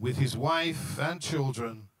with his wife and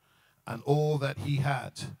children and all that he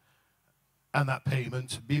had, and that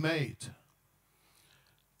payment be made.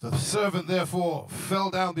 The servant therefore fell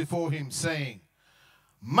down before him, saying,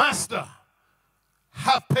 Master,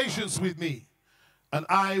 have patience with me, and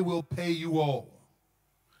I will pay you all.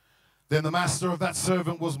 Then the master of that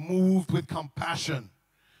servant was moved with compassion.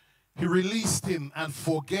 He released him and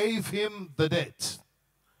forgave him the debt.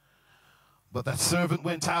 But that servant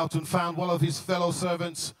went out and found one of his fellow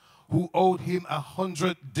servants who owed him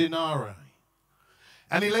 100 denarii.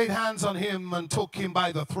 And he laid hands on him and took him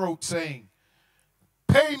by the throat, saying,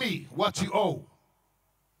 Pay me what you owe.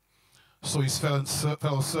 So his fellow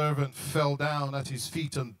servant fell down at his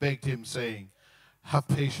feet and begged him, saying, Have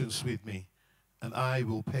patience with me, and I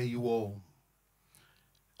will pay you all.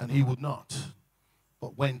 And he would not,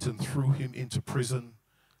 but went and threw him into prison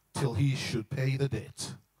till he should pay the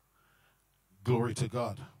debt. Glory to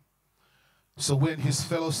God. So when his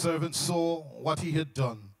fellow servants saw what he had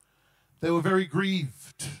done, they were very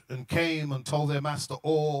grieved and came and told their master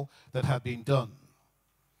all that had been done.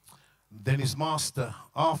 Then his master,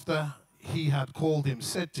 after he had called him,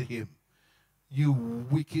 said to him, You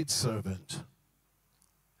wicked servant,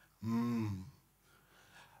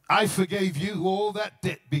 I forgave you all that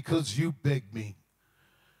debt because you begged me.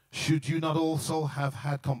 Should you not also have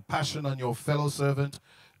had compassion on your fellow servant,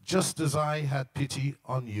 just as I had pity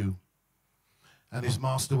on you? And his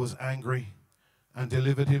master was angry and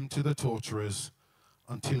delivered him to the torturers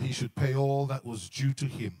until he should pay all that was due to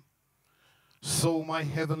him. So my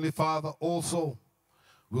heavenly Father also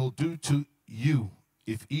will do to you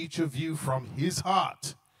if each of you from his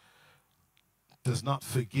heart does not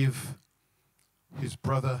forgive his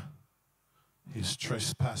brother his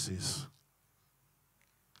trespasses.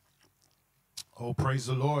 Oh, praise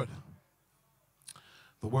the Lord.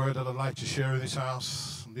 The word that I'd like to share in this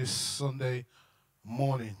house this Sunday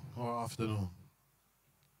morning or afternoon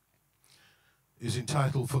is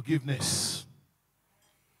entitled Forgiveness.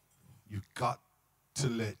 You've got to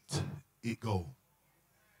let it go.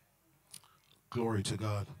 Glory to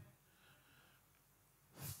God.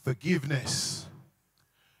 Forgiveness.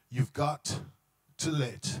 You've got to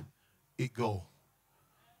let it go.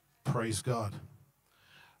 Praise God.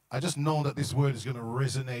 I just know that this word is going to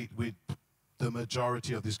resonate with the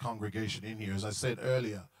majority of this congregation in here. As I said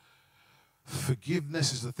earlier,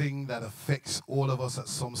 forgiveness is the thing that affects all of us at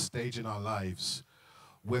some stage in our lives.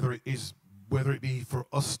 Whether it be for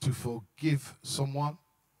us to forgive someone,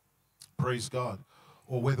 praise God,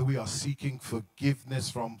 or whether we are seeking forgiveness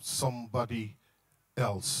from somebody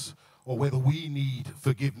else, or whether we need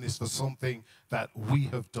forgiveness for something that we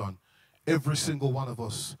have done. Every single one of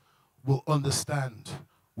us will understand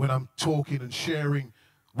when I'm talking and sharing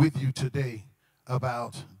with you today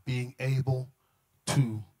about being able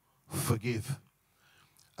to forgive.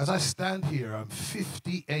 As I stand here, I'm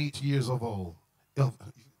 58 years of old.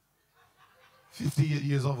 58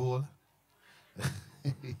 years of old.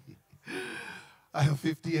 I am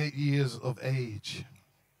 58 years of age.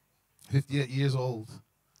 58 years old.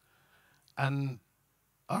 And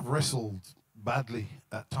I've wrestled badly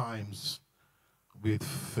at times with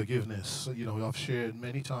forgiveness. You know, I've shared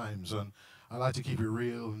many times, and I like to keep it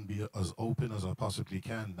real and be as open as I possibly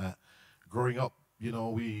can, that growing up, you know,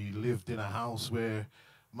 we lived in a house where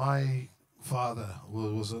my father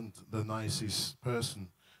wasn't the nicest person.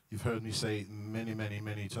 You've heard me say it many, many,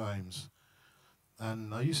 many times.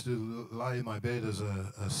 And I used to lie in my bed as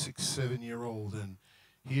a 6, 7-year-old and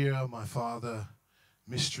hear my father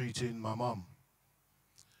mistreating my mom.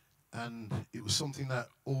 And it was something that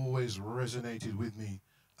always resonated with me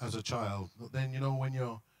as a child. But then, you know, when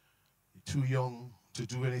you're too young to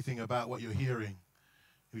do anything about what you're hearing,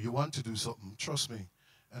 if you want to do something, trust me.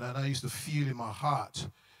 And then I used to feel in my heart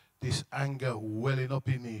this anger welling up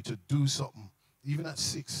in me to do something, even at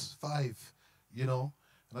 6, 5, you know.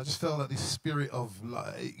 And I just felt that this spirit of,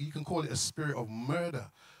 you can call it a spirit of murder,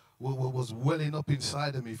 was welling up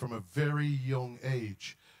inside of me from a very young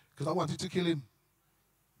age. Because I wanted to kill him.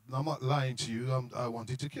 I'm not lying to you. I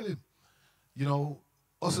wanted to kill him. You know,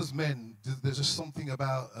 us as men, there's just something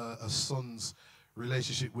about a son's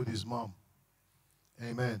relationship with his mom.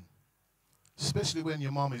 Amen. Especially when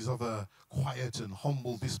your mom is of a quiet and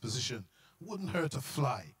humble disposition. Wouldn't hurt a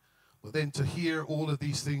fly. But then to hear all of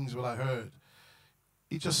these things what I heard,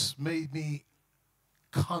 it just made me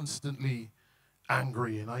constantly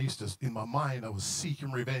angry. And I used to, in my mind, I was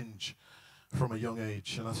seeking revenge from a young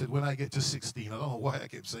age. And I said, when I get to 16, I don't know why I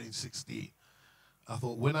kept saying 16. I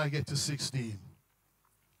thought, when I get to 16,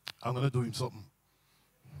 I'm going to do him something.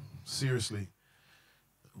 Seriously.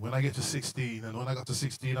 When I get to 16, and when I got to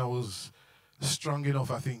 16, I was strong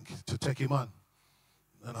enough, I think, to take him on.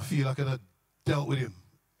 And I feel I could have dealt with him.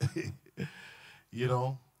 You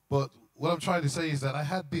know? But what I'm trying to say is that I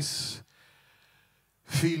had this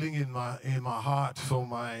feeling in my heart for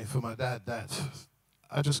my dad that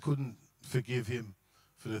I just couldn't forgive him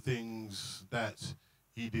for the things that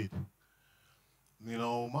he did. You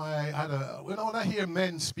know, when I hear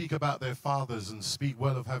men speak about their fathers and speak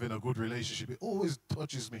well of having a good relationship, it always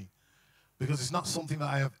touches me because it's not something that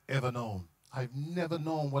I have ever known. I've never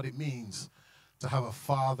known what it means to have a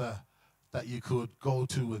father that you could go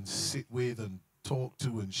to and sit with and talk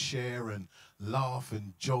to and share and laugh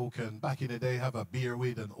and joke and back in the day have a beer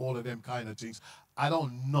with and all of them kind of things. I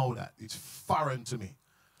don't know that. It's foreign to me.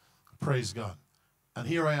 Praise God. And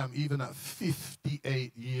here I am, even at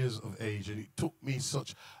 58 years of age, and it took me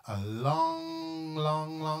such a long,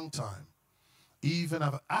 long, long time, even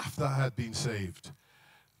after I had been saved,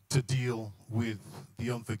 to deal with the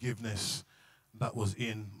unforgiveness that was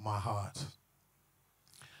in my heart.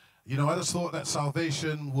 You know, I just thought that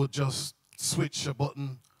salvation would just switch a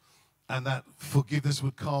button and that forgiveness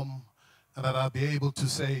would come and that I'd be able to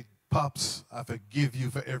say, Pops, I forgive you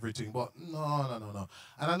for everything. But no.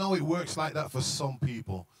 And I know it works like that for some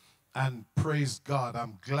people. And praise God,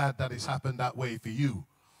 I'm glad that it's happened that way for you.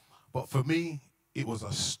 But for me, it was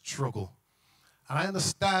a struggle. And I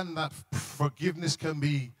understand that forgiveness can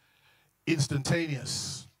be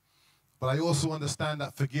instantaneous. But I also understand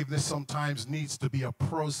that forgiveness sometimes needs to be a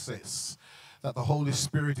process that the Holy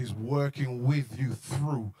Spirit is working with you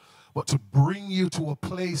through. But to bring you to a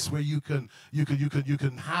place where you can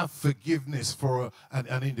have forgiveness for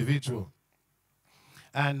an individual.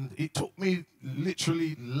 And it took me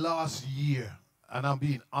literally last year, and I'm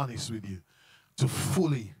being honest with you, to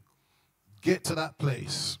fully get to that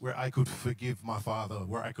place where I could forgive my father,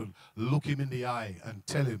 where I could look him in the eye and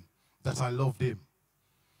tell him that I loved him.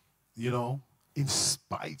 You know, in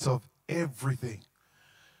spite of everything.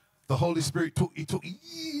 The Holy Spirit took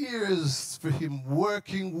years for him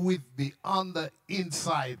working with me on the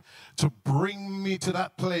inside to bring me to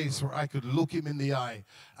that place where I could look him in the eye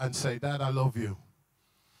and say, Dad, I love you.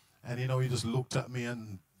 And, you know, he just looked at me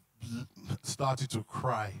and started to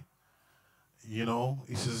cry. You know,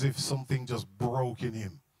 it's as if something just broke in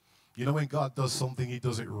him. You know, when God does something, he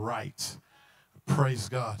does it right. Praise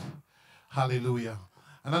God. Hallelujah.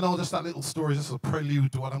 And I know just that little story is just a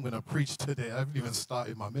prelude to what I'm going to preach today. I haven't even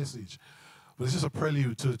started my message. But it's just a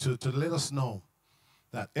prelude to let us know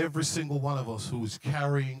that every single one of us who is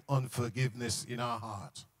carrying unforgiveness in our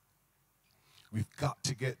heart, we've got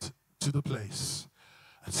to get to the place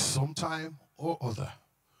at some time or other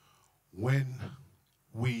when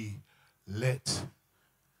we let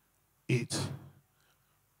it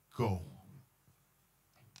go.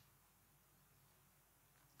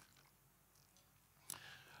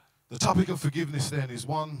 The topic of forgiveness then is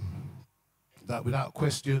one that without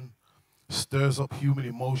question stirs up human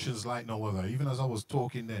emotions like no other. Even as I was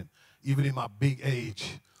talking then, even in my big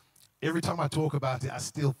age, every time I talk about it, I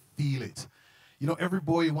still feel it. You know, every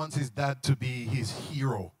boy wants his dad to be his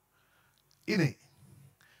hero. Innit?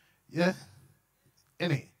 Yeah?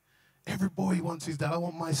 Innit? Every boy wants his dad. I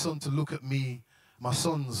want my son to look at me, my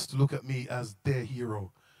sons to look at me as their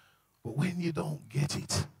hero. But when you don't get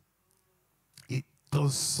it, it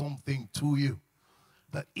does something to you.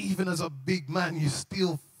 That even as a big man, you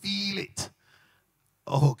still feel it.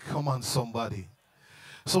 Oh, come on, somebody.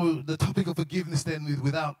 So the topic of forgiveness then,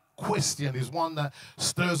 without question, is one that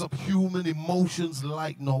stirs up human emotions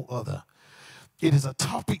like no other. It is a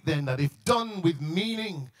topic then that, if done with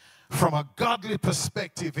meaning from a godly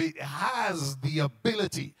perspective, it has the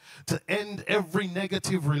ability to end every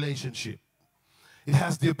negative relationship. It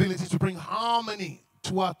has the ability to bring harmony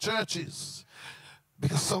to our churches.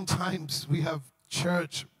 Because sometimes we have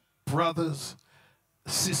church brothers,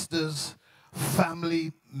 sisters,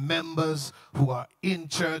 family members who are in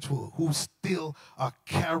church who still are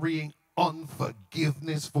carrying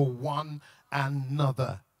unforgiveness for one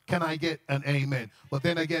another. Can I get an amen? But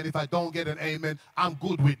then again, if I don't get an amen, I'm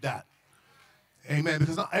good with that. Amen.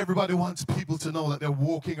 Because not everybody wants people to know that they're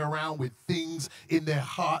walking around with things in their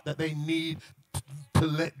heart that they need to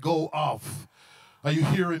let go of. Are you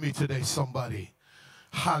hearing me today, somebody?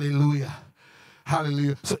 Hallelujah.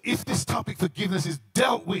 Hallelujah. So if this topic, forgiveness, is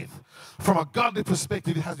dealt with from a godly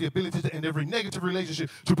perspective, it has the ability to end every negative relationship,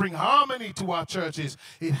 to bring harmony to our churches.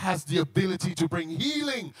 It has the ability to bring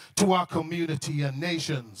healing to our community and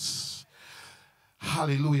nations.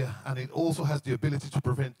 Hallelujah. And it also has the ability to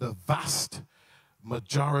prevent the vast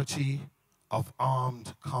majority of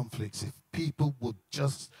armed conflicts if people would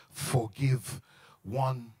just forgive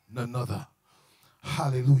one another.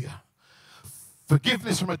 Hallelujah.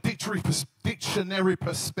 Forgiveness from a dictionary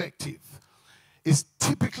perspective is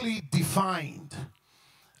typically defined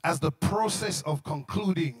as the process of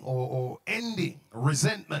concluding or ending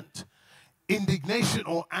resentment, indignation,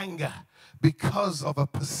 or anger because of a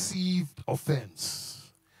perceived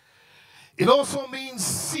offense. It also means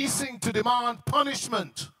ceasing to demand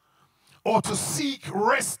punishment or to seek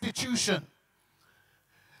restitution.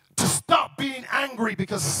 To stop being angry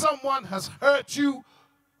because someone has hurt you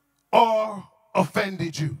or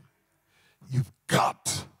offended you. You've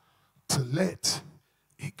got to let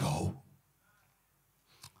it go.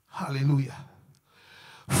 Hallelujah.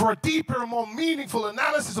 For a deeper and more meaningful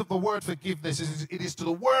analysis of the word forgiveness, it is to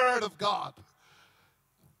the word of God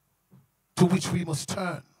to which we must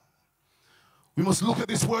turn. We must look at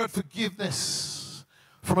this word forgiveness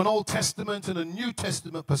from an Old Testament and a New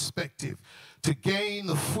Testament perspective to gain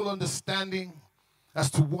the full understanding as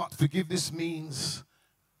to what forgiveness means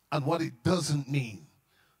and what it doesn't mean.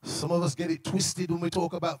 Some of us get it twisted when we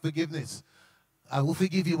talk about forgiveness. I will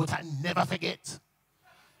forgive you, but I never forget.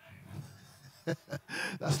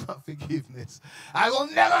 That's not forgiveness. I will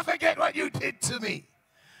never forget what you did to me.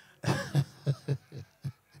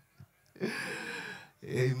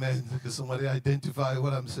 Amen. Can somebody identify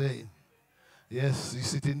what I'm saying? Yes, you're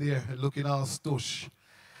sitting there looking all stush.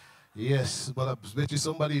 Yes, but I bet you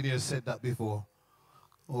somebody in here said that before.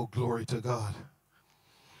 Oh, glory to God.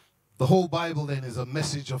 The whole Bible then is a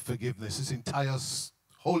message of forgiveness. This entire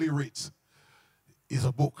Holy Writ is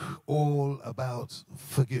a book all about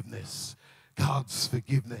forgiveness. God's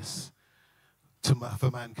forgiveness for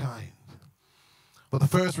mankind. But the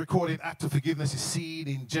first recorded act of forgiveness is seen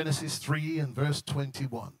in Genesis 3 and verse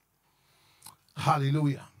 21.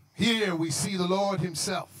 Hallelujah. Here we see the Lord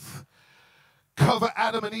himself cover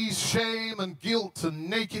Adam and Eve's shame and guilt and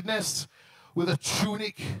nakedness with a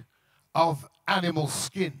tunic of animal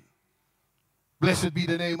skin. Blessed be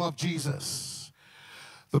the name of Jesus.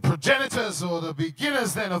 The progenitors, or the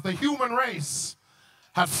beginners then of the human race,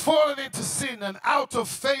 had fallen into sin and out of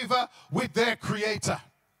favor with their Creator.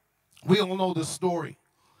 We all know the story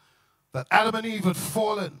that Adam and Eve had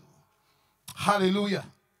fallen. Hallelujah.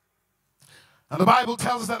 And the Bible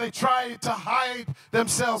tells us that they tried to hide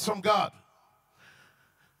themselves from God.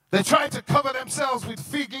 They tried to cover themselves with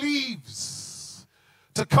fig leaves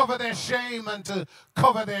to cover their shame and to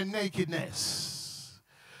cover their nakedness.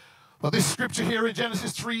 But this scripture here in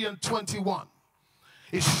Genesis 3:21,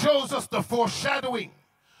 it shows us the foreshadowing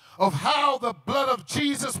of how the blood of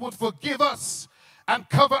Jesus would forgive us and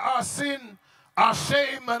cover our sin, our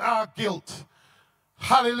shame, and our guilt.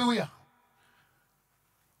 Hallelujah.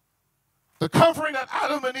 The covering that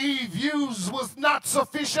Adam and Eve used was not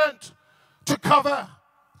sufficient to cover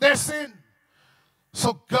their sin.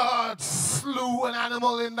 So God slew an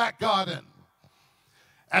animal in that garden,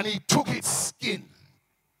 and he took its skin.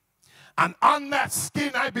 And on that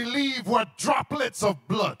skin, I believe, were droplets of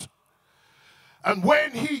blood. And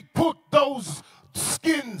when he put those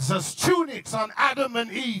skins as tunics on Adam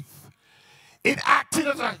and Eve, it acted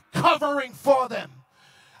as a covering for them.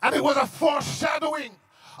 And it was a foreshadowing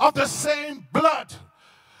of the same blood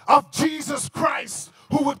of Jesus Christ,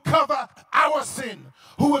 who would cover our sin,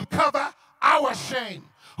 who would cover our shame,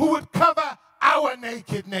 who would cover our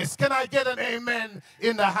nakedness. Can I get an amen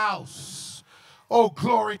in the house? Oh,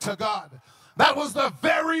 glory to God. That was the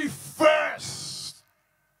very first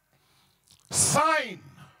sign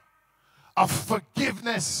of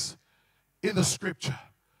forgiveness in the scripture.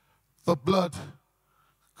 The blood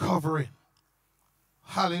covering.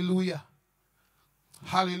 Hallelujah.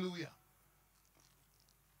 Hallelujah.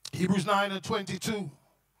 Hebrews 9:22.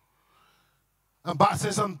 And God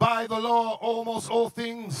says, and by the law almost all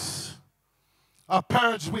things are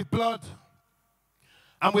purged with blood.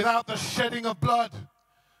 And without the shedding of blood,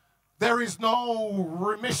 there is no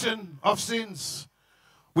remission of sins.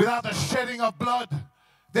 Without the shedding of blood,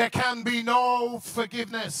 there can be no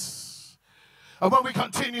forgiveness. And when we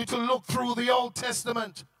continue to look through the Old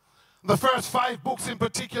Testament, the first 5 books in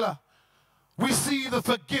particular, we see the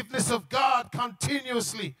forgiveness of God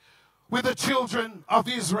continuously with the children of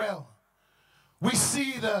Israel. We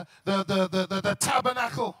see the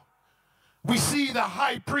tabernacle. We see the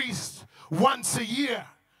high priest once a year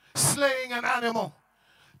slaying an animal,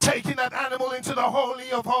 taking that animal into the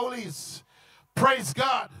Holy of Holies. Praise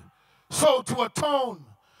God. So to atone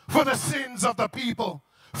for the sins of the people,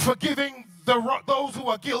 forgiving those who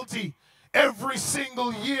are guilty. Every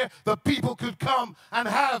single year the people could come and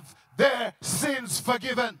have their sins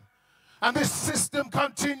forgiven. And this system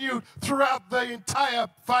continued throughout the entire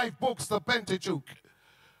 5 books, the Pentateuch.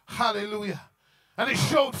 Hallelujah. And it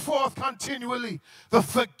showed forth continually the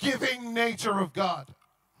forgiving nature of God.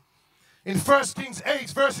 In 1 Kings 8,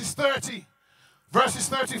 verses 30, verses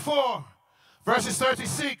 34, verses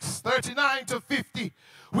 36, 39 to 50,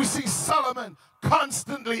 we see Solomon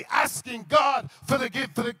constantly asking God for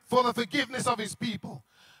the forgiveness of his people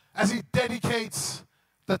as he dedicates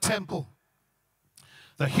the temple.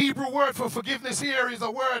 The Hebrew word for forgiveness here is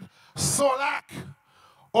the word solak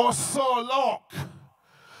or solok,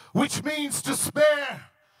 which means to spare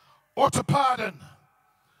or to pardon,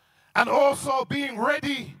 and also being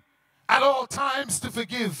ready at all times to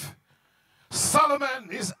forgive.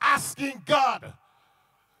 Solomon is asking God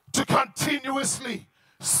to continuously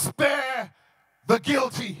spare the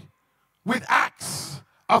guilty with acts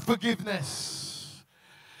of forgiveness.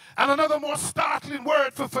 And another more startling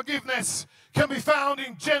word for forgiveness can be found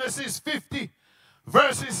in Genesis 50,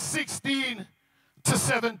 verses 16 to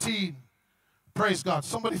 17. Praise God.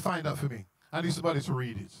 Somebody find that for me. I need somebody to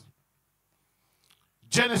read it.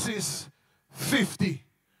 Genesis 50,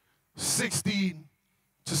 16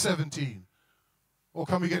 to 17. Or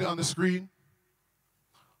can we get it on the screen?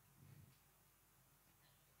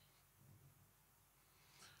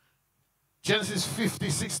 Genesis 50,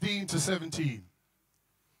 16 to 17.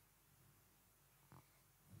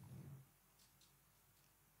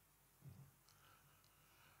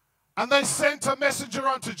 And they sent a messenger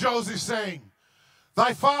unto Joseph, saying,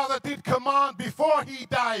 thy father did command before he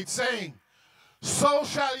died, saying, so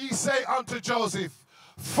shall ye say unto Joseph,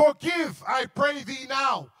 forgive, I pray thee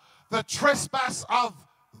now, the trespass of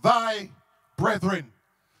thy brethren,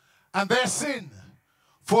 and their sin,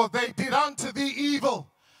 for they did unto thee evil.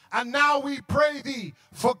 And now we pray thee,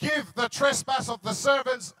 forgive the trespass of the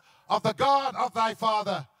servants of the God of thy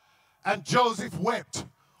father. And Joseph wept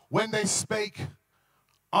when they spake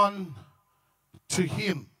unto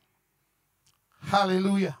him.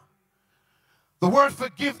 Hallelujah. The word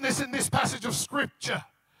forgiveness in this passage of scripture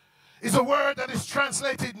is a word that is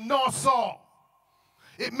translated nosol.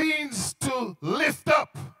 It means to lift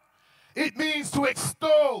up. It means to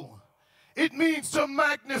extol. It means to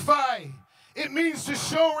magnify. It means to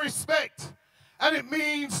show respect. And it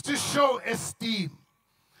means to show esteem.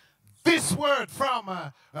 This word from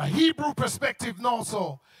a Hebrew perspective,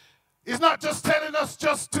 nosol, is not just telling us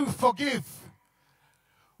just to forgive,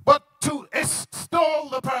 but to extol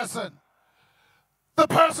the person. The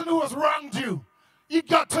person who has wronged you, you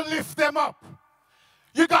got to lift them up.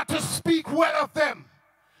 You got to speak well of them.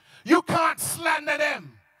 You can't slander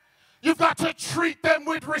them. You've got to treat them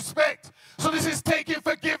with respect. So this is taking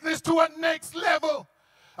forgiveness to a next level.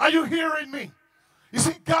 Are you hearing me? You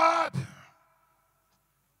see, God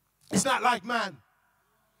is not like man.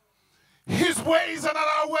 His ways are not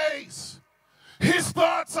our ways. His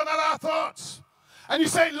thoughts are not our thoughts. And you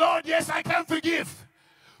say, Lord, yes, I can forgive.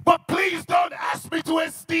 But please don't ask me to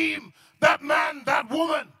esteem that man, that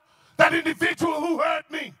woman, that individual who hurt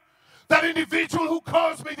me, that individual who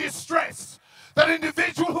caused me distress, that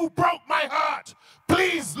individual who broke my heart.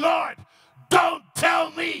 Please, Lord, don't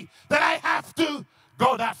tell me that I have to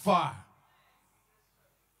go that far.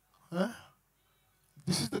 Huh?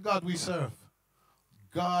 This is the God we serve.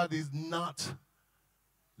 God is not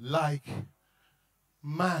like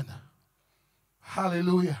man.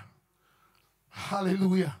 Hallelujah.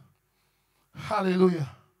 Hallelujah. Hallelujah.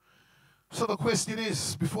 So the question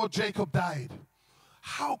is, before Jacob died,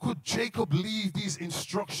 how could Jacob leave these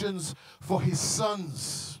instructions for his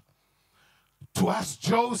sons to ask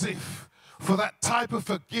Joseph for that type of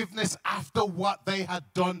forgiveness after what they had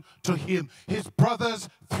done to him? His brothers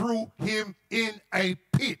threw him in a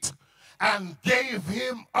pit and gave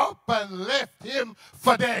him up and left him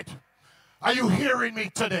for dead. Are you hearing me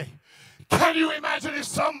today? Can you imagine if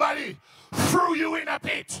somebody threw you in a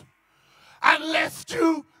pit and left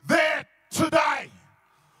you there to die?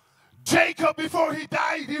 Jacob, before he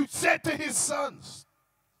died, he said to his sons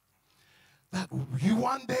that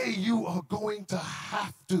one day you are going to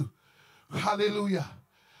have to, hallelujah,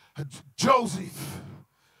 Joseph,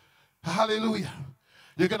 hallelujah,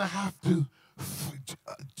 you're going to have to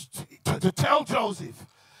tell Joseph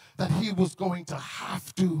that he was going to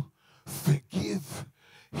have to forgive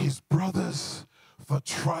his brothers for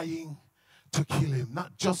trying to kill him.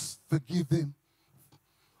 Not just forgive them,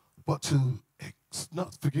 but to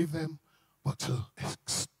not forgive them, but to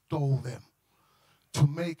extol them, to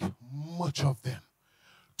make much of them,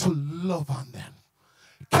 to love on them.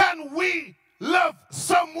 Can we love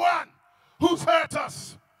someone who's hurt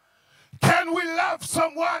us? Can we love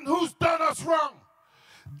someone who's done us wrong?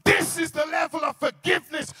 This is the level of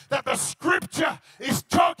forgiveness that the scripture is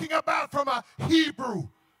talking about from a Hebrew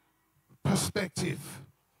perspective.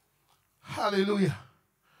 Hallelujah.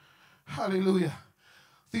 Hallelujah.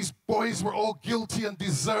 These boys were all guilty and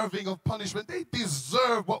deserving of punishment. They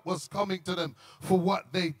deserved what was coming to them for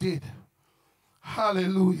what they did.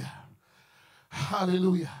 Hallelujah.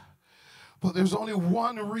 Hallelujah. But there's only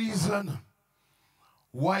one reason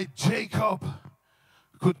why Jacob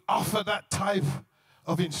could offer that type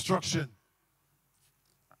of instruction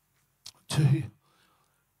to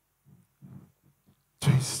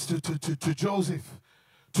Joseph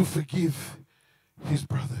to forgive his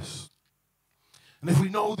brothers. And if we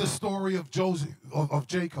know the story of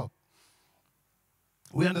Jacob,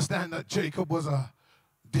 we understand that Jacob was a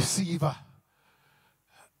deceiver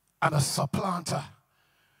and a supplanter.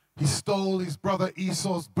 He stole his brother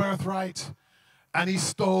Esau's birthright and he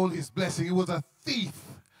stole his blessing. He was a thief.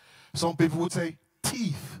 Some people would say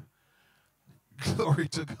thief. Glory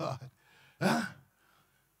to God. Huh?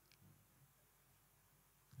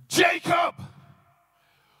 Jacob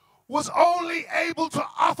was only able to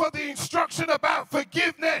offer the instruction about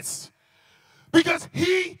forgiveness because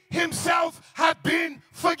he himself had been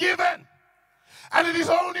forgiven. And it is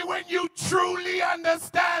only when you truly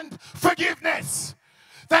understand forgiveness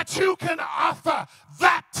that you can offer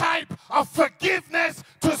that type of forgiveness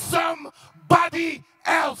to somebody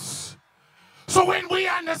else. So when we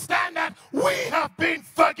understand that we have been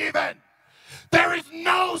forgiven, there is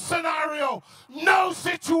no scenario, no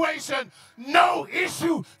situation, no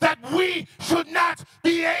issue that we should not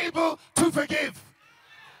be able to forgive.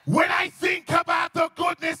 When I think about the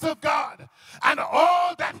goodness of God and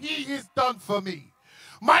all that he has done for me,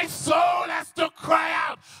 my soul has to cry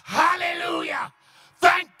out, hallelujah,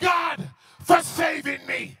 thank God for saving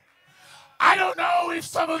me. I don't know if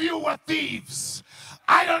some of you were thieves.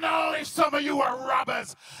 I don't know if some of you are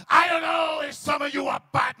robbers. I don't know if some of you are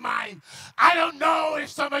bad mind. I don't know if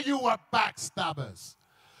some of you are backstabbers.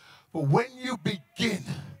 But when you begin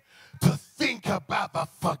to think about the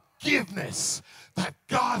forgiveness that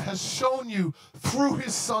God has shown you through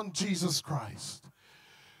his son Jesus Christ,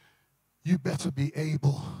 you better be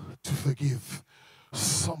able to forgive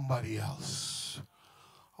somebody else.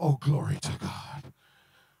 Oh, glory to God.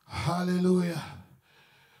 Hallelujah.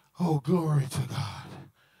 Oh, glory to God.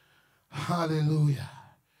 Hallelujah.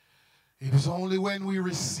 It is only when we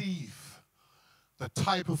receive the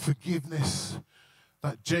type of forgiveness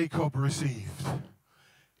that Jacob received,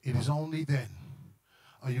 it is only then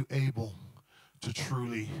are you able to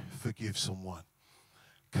truly forgive someone.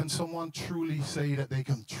 Can someone truly say that they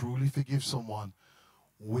can truly forgive someone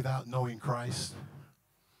without knowing Christ?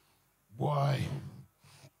 Why?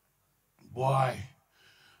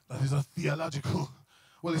 That is a theological,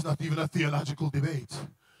 well, it's not even a theological debate,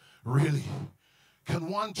 really. Can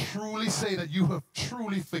one truly say that you have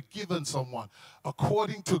truly forgiven someone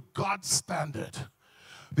according to God's standard?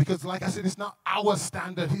 Because like I said, it's not our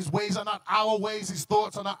standard. His ways are not our ways. His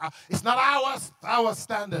thoughts are not, it's not our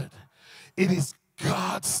standard. It is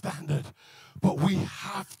God's standard. But we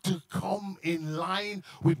have to come in line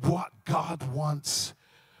with what God wants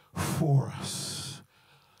for us.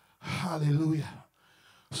 Hallelujah.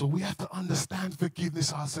 So we have to understand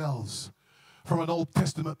forgiveness ourselves from an Old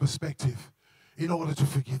Testament perspective in order to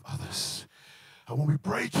forgive others. And when we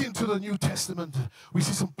break into the New Testament, we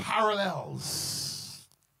see some parallels.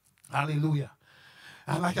 Hallelujah.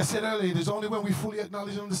 And like I said earlier, it is only when we fully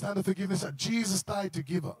acknowledge and understand the forgiveness that Jesus died to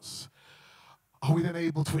give us, are we then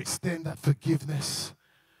able to extend that forgiveness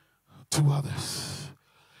to others.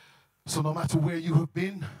 So no matter where you have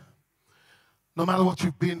been, no matter what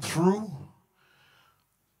you've been through,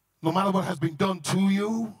 no matter what has been done to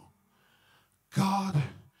you, God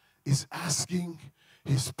is asking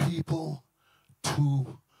his people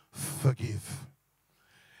to forgive.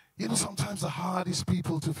 You know, sometimes the hardest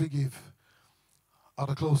people to forgive are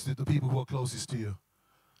the people who are closest to you.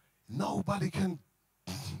 Nobody can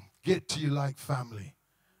get to you like family.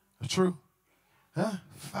 True? Huh?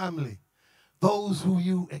 Family. Those who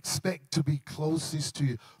you expect to be closest to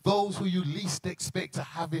you. Those who you least expect to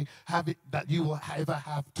have it that you will ever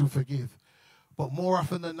have to forgive. But more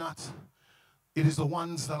often than not, it is the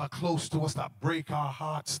ones that are close to us that break our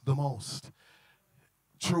hearts the most.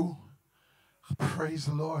 True? Praise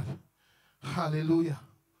the Lord. Hallelujah.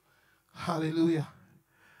 Hallelujah.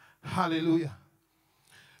 Hallelujah.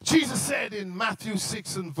 Jesus said in Matthew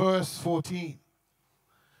 6 and verse 14,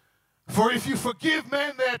 "For if you forgive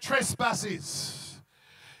men their trespasses,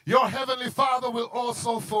 your heavenly Father will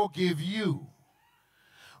also forgive you.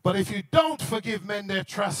 But if you don't forgive men their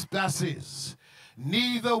trespasses,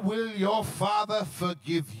 neither will your Father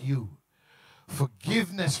forgive you."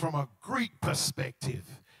 Forgiveness from a Greek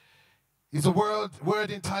perspective is a word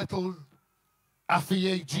entitled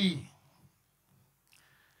aphiage.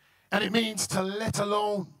 And it means to let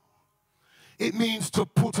alone. It means to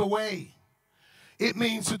put away. It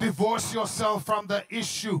means to divorce yourself from the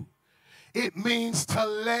issue. It means to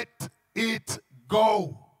let it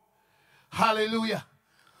go. Hallelujah.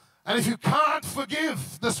 And if you can't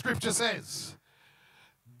forgive, the scripture says,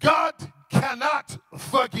 God cannot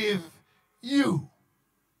forgive you.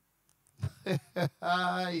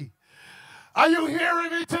 Are you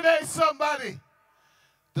hearing me today, somebody?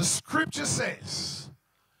 The scripture says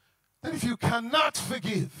that if you cannot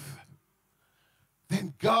forgive,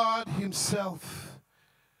 then God himself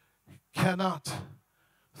cannot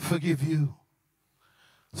forgive you.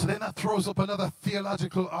 So then that throws up another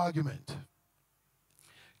theological argument.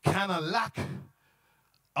 Can a lack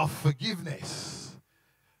of forgiveness,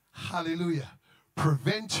 hallelujah,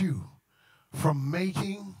 prevent you from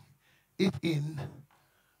making it in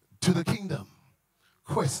to the kingdom?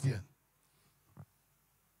 Question.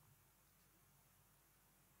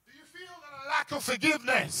 Do you feel that a lack of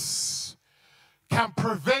forgiveness can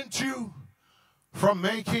prevent you from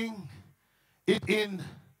making it in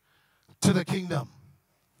to the kingdom?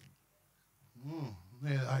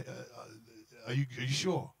 Are you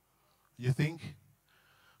sure? You think?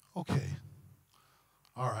 Okay.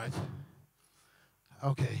 All right.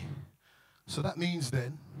 Okay. So that means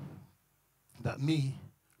then that me,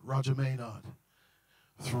 Roger Maynard,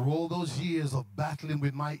 through all those years of battling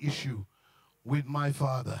with my issue with my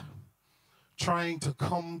father, trying to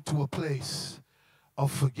come to a place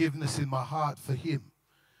of forgiveness in my heart for him,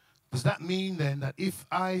 does that mean then that if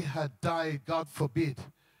I had died, God forbid,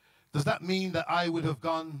 does that mean that I would have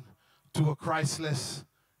gone to a Christless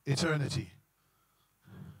eternity?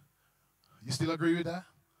 You still agree with that?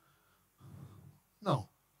 No,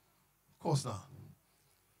 of course not.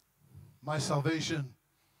 My salvation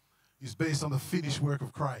is based on the finished work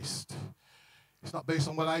of Christ. It's not based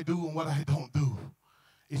on what I do and what I don't do.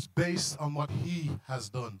 It's based on what he has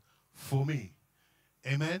done for me.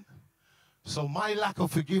 Amen? So my lack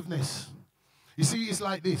of forgiveness, you see, it's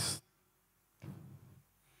like this.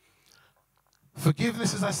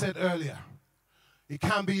 Forgiveness, as I said earlier, it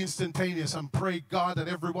can be instantaneous, and pray God that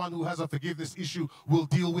everyone who has a forgiveness issue will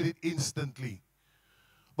deal with it instantly.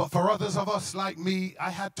 But for others of us like me, I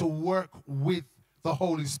had to work with the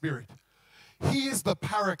Holy Spirit. He is the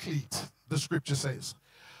paraclete, the scripture says.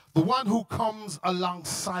 The one who comes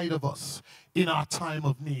alongside of us in our time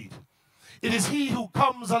of need. It is he who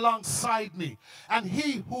comes alongside me and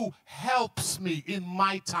he who helps me in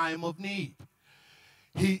my time of need.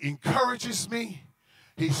 He encourages me.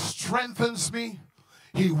 He strengthens me.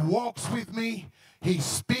 He walks with me. He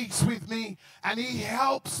speaks with me. And he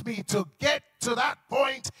helps me to get to that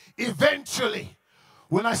point eventually.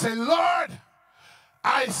 When I say, Lord,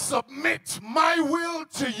 I submit my will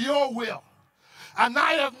to your will. And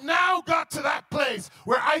I have now got to that place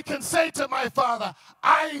where I can say to my Father,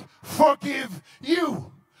 I forgive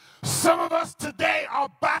you. Some of us today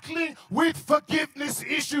are battling with forgiveness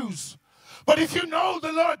issues. But if you know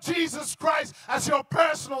the Lord Jesus Christ as your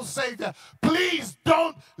personal Savior, please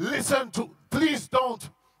don't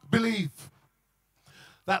believe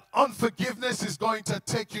that unforgiveness is going to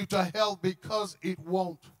take you to hell, because it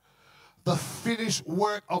won't. The finished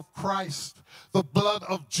work of Christ, the blood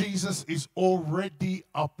of Jesus, is already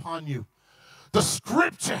upon you. The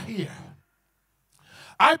scripture here,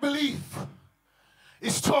 I believe,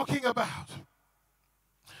 is talking about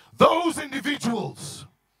those individuals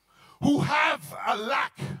who have a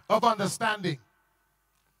lack of understanding.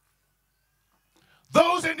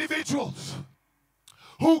 Those individuals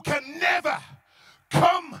who can never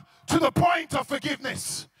come to the point of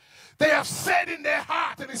forgiveness. They have said in their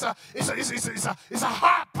heart, and it's a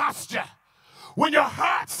heart posture. When your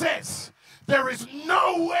heart says, there is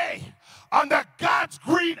no way under God's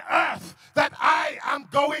green earth that I am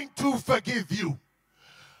going to forgive you.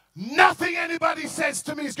 Nothing anybody says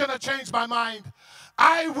to me is going to change my mind.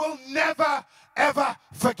 I will never, ever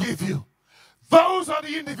forgive you. Those are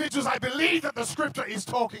the individuals I believe that the scripture is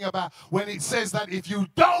talking about when it says that if you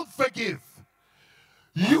don't forgive,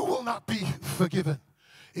 you will not be forgiven.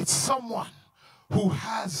 It's someone who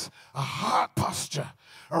has a heart posture,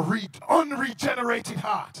 unregenerated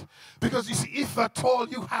heart. Because you see, if at all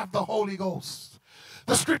you have the Holy Ghost,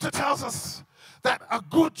 the scripture tells us that a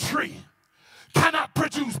good tree cannot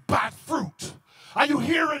produce bad fruit. Are you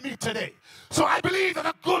hearing me today? So I believe that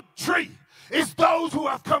a good tree is those who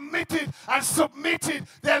have committed and submitted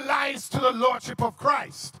their lives to the Lordship of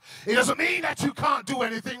Christ. It doesn't mean that you can't do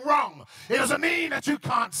anything wrong. It doesn't mean that you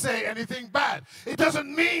can't say anything bad. It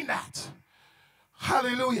doesn't mean that.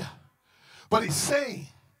 Hallelujah. But it's saying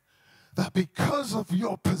that because of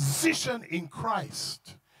your position in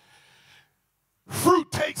Christ,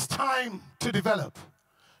 fruit takes time to develop.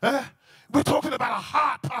 We're talking about a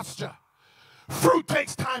heart posture. Fruit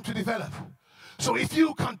takes time to develop. So if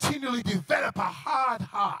you continually develop a hard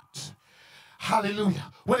heart,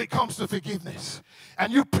 hallelujah, when it comes to forgiveness,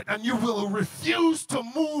 and you will refuse to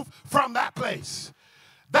move from that place,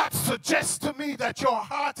 that suggests to me that your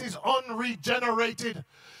heart is unregenerated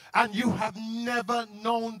and you have never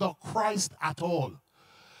known the Christ at all.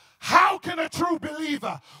 How can a true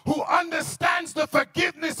believer who understands the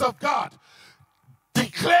forgiveness of God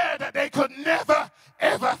declare that they could never,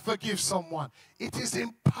 ever forgive someone? It is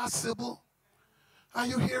impossible. Are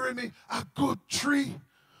you hearing me? A good tree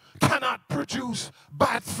cannot produce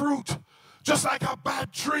bad fruit, just like a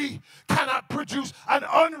bad tree cannot produce an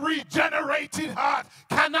unregenerated heart,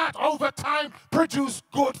 cannot over time produce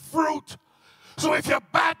good fruit. So if you're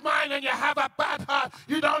bad mind and you have a bad heart,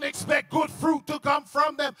 you don't expect good fruit to come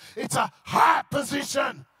from them. It's a heart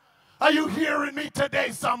position. Are you hearing me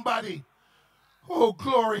today, somebody? Oh,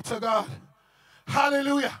 glory to God.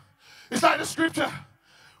 Hallelujah. It's like the scripture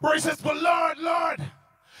where he says, but Lord, Lord,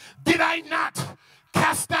 did I not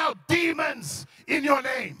cast out demons in your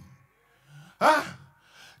name? Huh?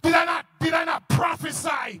 Did I not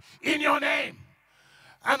prophesy in your name?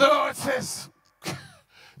 And the Lord says,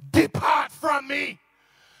 depart from me,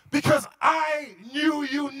 because I knew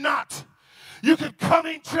you not. You can come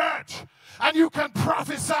in church and you can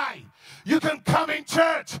prophesy. You can come in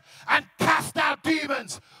church and cast out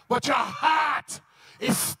demons, but your heart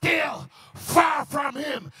is still far from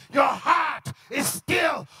him. Your heart is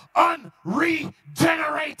still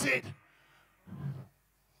unregenerated.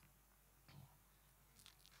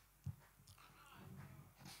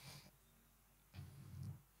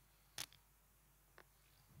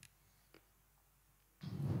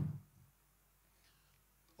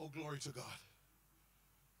 Oh, glory to God.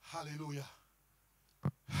 Hallelujah.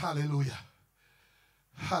 Hallelujah.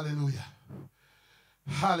 Hallelujah.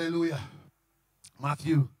 Hallelujah.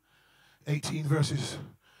 Matthew 18 verses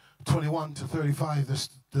 21 to 35,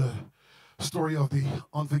 the story of the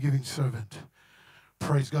unforgiving servant.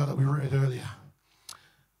 Praise God, that we read earlier.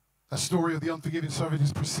 The story of the unforgiving servant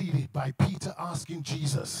is preceded by Peter asking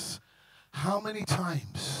Jesus how many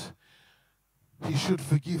times he should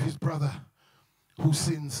forgive his brother who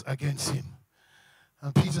sins against him.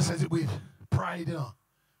 And Peter says it with pride, you know.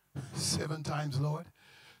 7 times, Lord,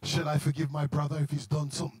 shall I forgive my brother if he's done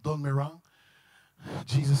me wrong?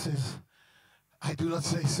 Jesus says, I do not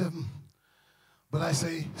say 7, but I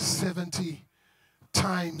say 70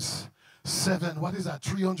 times 7. What is that?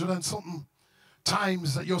 300 and something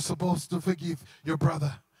times that you're supposed to forgive your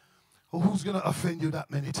brother. Well, who's going to offend you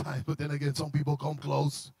that many times? But then again, some people come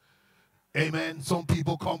close. Amen. Some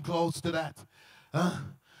people come close to that. Huh?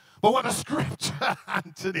 But what a scripture,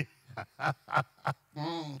 Anthony.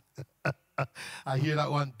 I hear that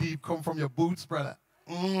one deep come from your boots, brother.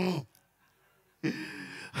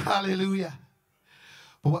 Hallelujah.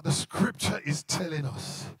 But what the scripture is telling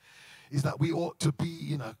us is that we ought to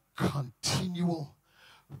be in a continual,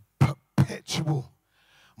 perpetual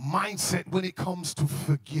mindset when it comes to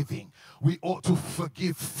forgiving. We ought to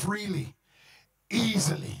forgive freely,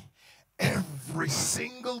 easily, every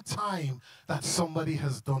single time that somebody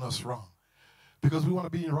has done us wrong. Because we want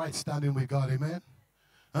to be in right standing with God, amen?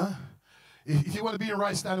 Huh? If you want to be in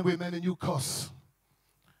right standing with men and you cuss,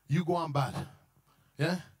 you go on bad.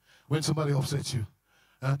 Yeah? When somebody upsets you.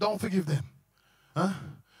 Don't forgive them. Huh?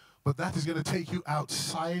 But that is going to take you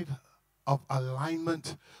outside of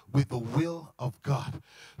alignment with the will of God.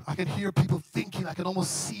 I can hear people thinking, I can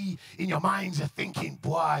almost see in your minds, you're thinking,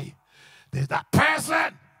 boy, there's that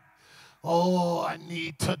person. Oh, I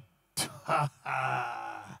need to.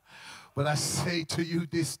 But I say to you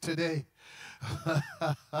this today.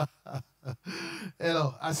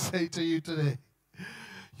 Hello, I say to you today,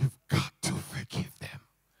 you've got to forgive them.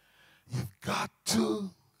 You've got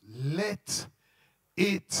to let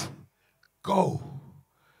it go.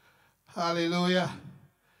 Hallelujah.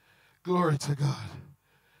 Glory to God.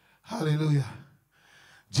 Hallelujah.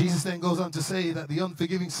 Jesus then goes on to say that the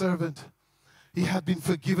unforgiving servant, he had been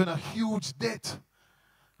forgiven a huge debt.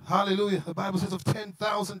 Hallelujah. The Bible says of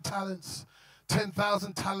 10,000 talents.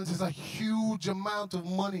 10,000 talents is a huge amount of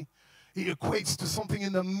money. It equates to something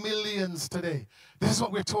in the millions today. This is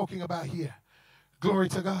what we're talking about here. Glory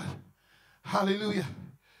to God. Hallelujah.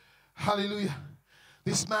 Hallelujah.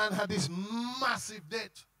 This man had this massive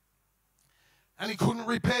debt and he couldn't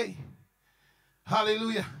repay.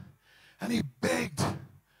 Hallelujah. And he begged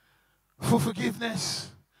for forgiveness.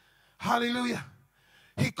 Hallelujah.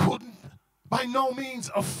 He couldn't by no means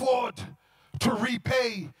afford to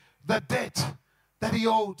repay the debt that he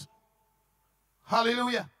owed.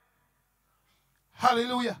 Hallelujah.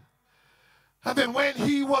 Hallelujah. And then when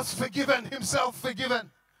he was forgiven, himself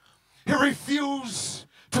forgiven, he refused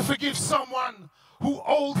to forgive someone who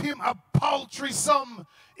owed him a paltry sum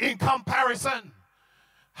in comparison.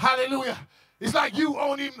 Hallelujah. It's like you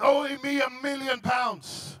owing me £1 million.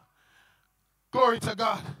 Glory to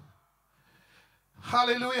God.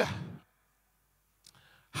 Hallelujah.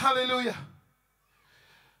 Hallelujah.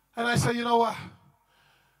 And I say, you know what?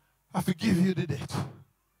 I forgive you the debt.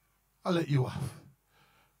 I'll let you off.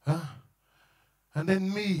 Huh? And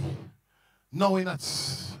then me, knowing that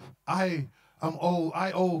I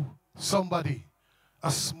owe somebody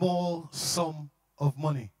a small sum of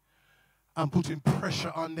money, I'm putting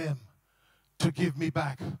pressure on them to give me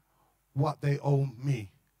back what they owe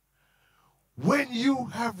me. When you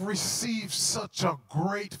have received such a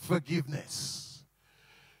great forgiveness,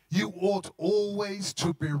 you ought always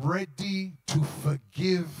to be ready to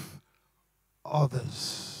forgive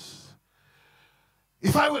others.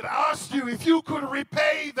 If I would ask you if you could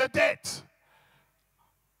repay the debt,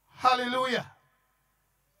 hallelujah,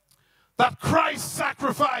 that Christ's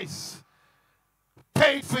sacrifice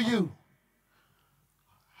paid for you,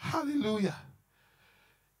 hallelujah,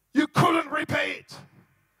 you couldn't repay it.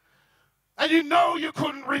 And you know you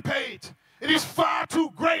couldn't repay it. It is far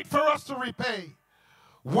too great for us to repay.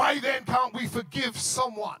 Why then can't we forgive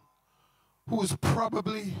someone who has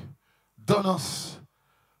probably done us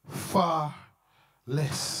far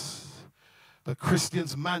less? The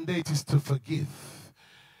Christian's mandate is to forgive.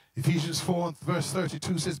 Ephesians 4 verse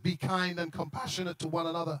 32 says, be kind and compassionate to one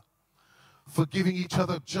another, forgiving each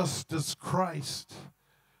other just as Christ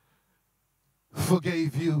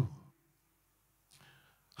forgave you.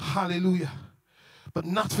 Hallelujah. But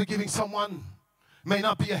not forgiving someone may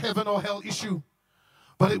not be a heaven or hell issue,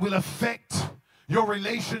 but it will affect your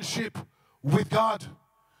relationship with God.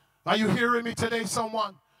 Are you hearing me today,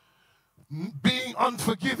 someone? Being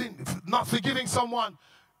unforgiving, not forgiving someone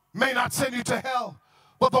may not send you to hell,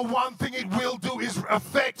 but the one thing it will do is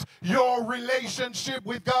affect your relationship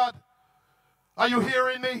with God. Are you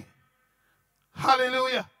hearing me?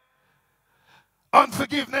 Hallelujah.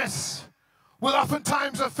 Unforgiveness will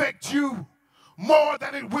oftentimes affect you more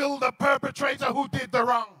than it will the perpetrator who did the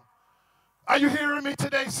wrong. Are you hearing me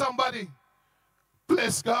today, somebody?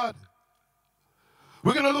 Bless God.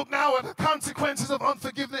 We're going to look now at the consequences of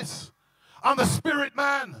unforgiveness on the spirit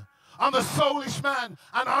man, on the soulish man,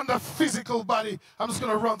 and on the physical body. I'm just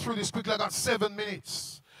going to run through this quickly. I got 7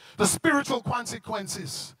 minutes. The spiritual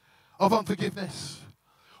consequences of unforgiveness.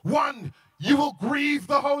 1, you will grieve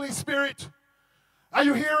the Holy Spirit. Are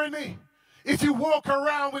you hearing me? If you walk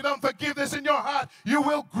around with unforgiveness in your heart, you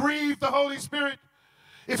will grieve the Holy Spirit.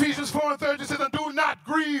 Ephesians 4:30 says, and do not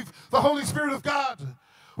grieve the Holy Spirit of God,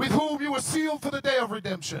 with whom you were sealed for the day of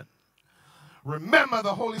redemption. Remember,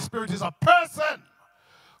 the Holy Spirit is a person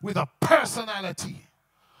with a personality.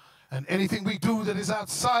 And anything we do that is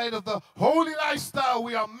outside of the holy lifestyle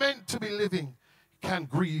we are meant to be living can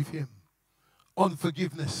grieve him.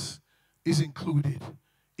 Unforgiveness is included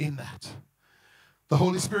in that. The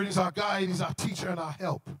Holy Spirit is our guide, he's our teacher and our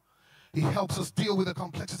help. He helps us deal with the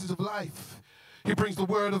complexities of life. He brings the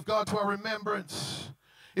word of God to our remembrance.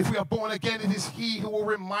 If we are born again, it is he who will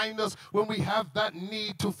remind us when we have that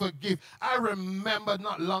need to forgive. I remember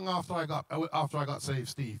not long after I got saved,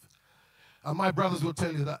 Steve. And my brothers will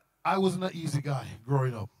tell you that I wasn't an easy guy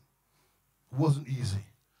growing up. It wasn't easy.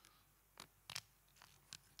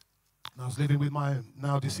 And I was living with my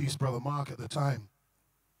now deceased brother Mark at the time.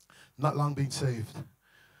 Not long being saved.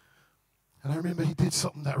 And I remember he did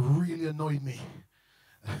something that really annoyed me.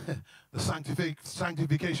 The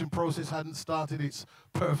sanctification process hadn't started its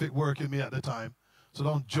perfect work in me at the time. So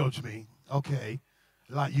don't judge me, okay?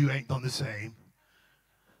 Like you ain't done the same.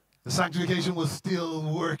 The sanctification was still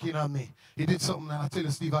working on me. He did something, and I tell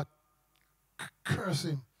you, Steve, I curse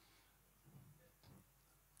him.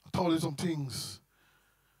 I told him some things.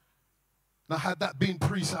 Now, had that been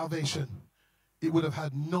pre-salvation, it would have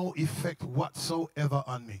had no effect whatsoever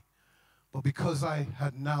on me. But because I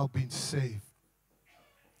had now been saved,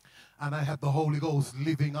 and I had the Holy Ghost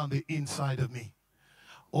living on the inside of me,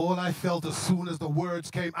 all I felt as soon as the words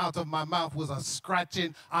came out of my mouth was a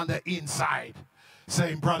scratching on the inside,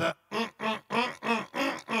 saying, brother,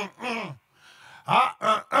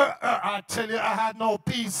 I tell you, I had no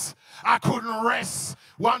peace. I couldn't rest.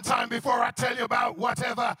 One time before, I tell you about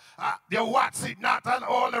whatever, your what's it not and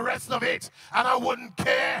all the rest of it. And I wouldn't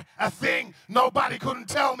care a thing. Nobody couldn't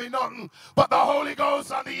tell me nothing. But the Holy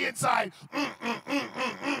Ghost on the inside,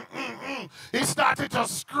 he started to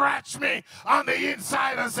scratch me on the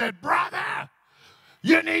inside and said, brother,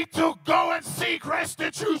 you need to go and seek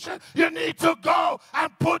restitution. You need to go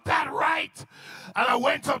and put that right. And I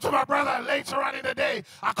went up to my brother later on in the day.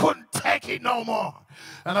 I couldn't take it no more.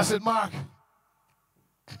 And I said, Mark,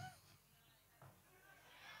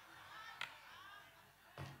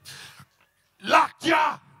 locked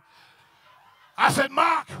ya. I said,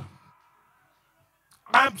 Mark,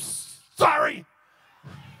 I'm sorry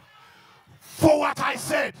for what I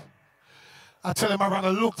said. I tell him, my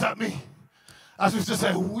brother looked at me. As if to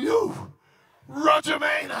say, you, Roger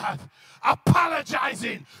Maynard,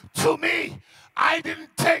 apologizing to me. I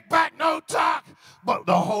didn't take back no talk, but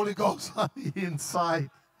the Holy Ghost on the inside,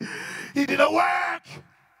 he did a work.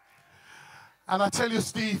 And I tell you,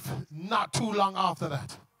 Steve, not too long after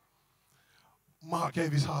that, Mark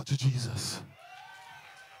gave his heart to Jesus.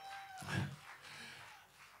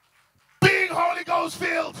 Being Holy Ghost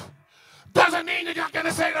filled doesn't mean you're not going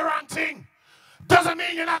to say the wrong thing. Doesn't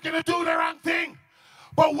mean you're not going to do the wrong thing.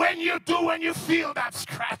 But when you do, when you feel that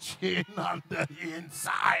scratching on the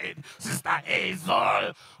inside, Sister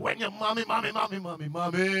Hazel, when you mommy,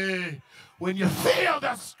 when you feel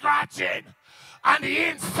the scratching on the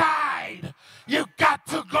inside, you got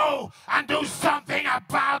to go and do something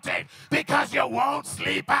about it, because you won't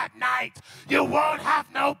sleep at night. You won't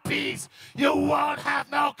have no peace. You won't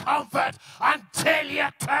have no comfort until you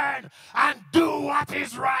turn and do what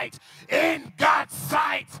is right in God's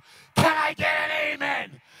sight. Can I get an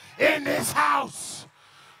amen in this house?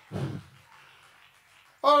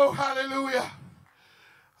 Oh, hallelujah.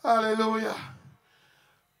 Hallelujah.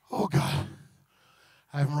 Oh, God.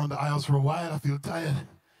 I haven't run the aisles for a while. I feel tired.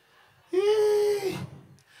 Yee.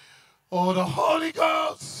 Oh, the Holy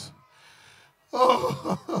Ghost.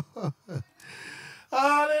 Oh,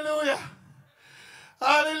 hallelujah.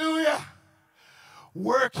 Hallelujah.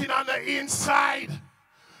 Working on the inside.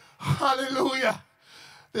 Hallelujah.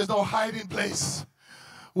 There's no hiding place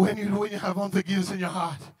when you have unforgiveness in your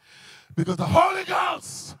heart, because the Holy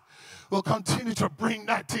Ghost will continue to bring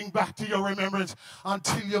that thing back to your remembrance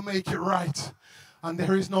until you make it right. And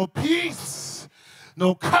there is no peace,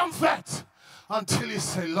 no comfort, until you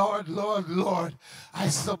say, Lord, Lord, Lord, I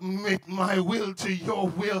submit my will to your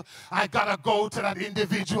will. I got to go to that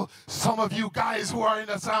individual. Some of you guys who are in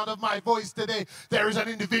the sound of my voice today, there is an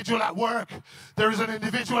individual at work. There is an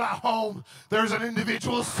individual at home. There is an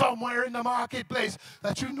individual somewhere in the marketplace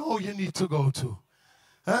that you know you need to go to.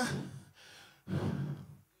 Huh?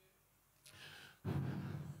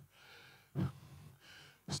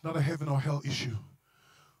 It's not a heaven or hell issue,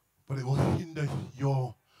 but it will hinder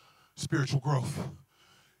your spiritual growth.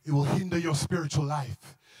 It will hinder your spiritual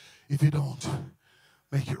life if you don't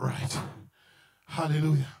make it right.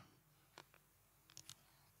 Hallelujah.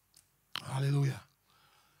 Hallelujah.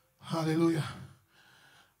 Hallelujah.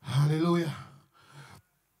 Hallelujah.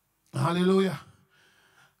 Hallelujah.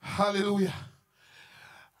 Hallelujah.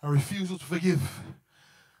 A refusal to forgive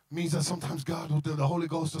means that sometimes the Holy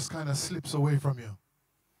Ghost just kind of slips away from you.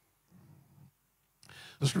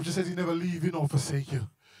 The scripture says he never leave you nor forsake you.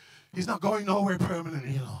 He's not going nowhere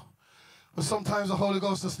permanently, you know. But sometimes the Holy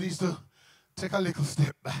Ghost just needs to take a little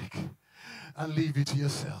step back and leave you to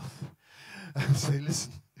yourself and say,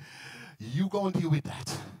 listen, you go and deal with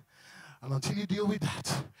that. And until you deal with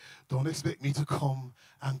that, don't expect me to come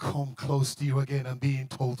close to you again and be in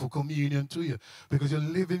total communion to you, because you're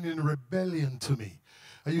living in rebellion to me.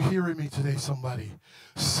 Are you hearing me today, somebody?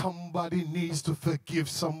 Somebody needs to forgive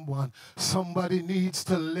someone. Somebody needs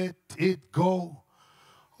to let it go.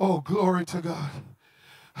 Oh, glory to God.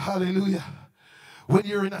 Hallelujah. When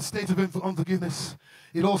you're in that state of unforgiveness,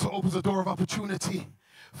 it also opens a door of opportunity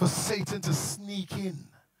for Satan to sneak in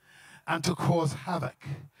and to cause havoc.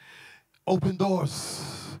 Open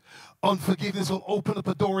doors. Unforgiveness will open up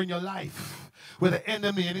a door in your life where the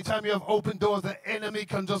enemy, anytime you have open doors, the enemy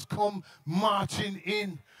can just come marching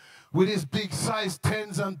in with his big size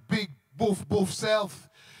 10s and big boof self.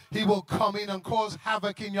 He will come in and cause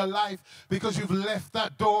havoc in your life because you've left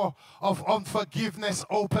that door of unforgiveness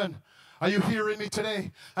open. Are you hearing me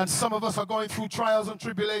today? And some of us are going through trials and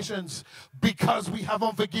tribulations because we have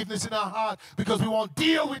unforgiveness in our heart, because we won't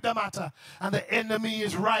deal with the matter. And the enemy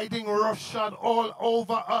is riding roughshod all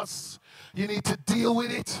over us. You need to deal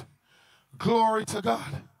with it. Glory to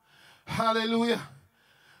God. Hallelujah.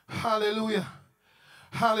 Hallelujah.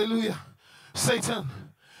 Hallelujah. Satan,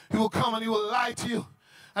 he will come and he will lie to you.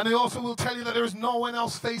 And he also will tell you that there is no one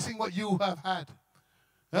else facing what you have had.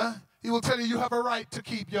 Huh? He will tell you you have a right to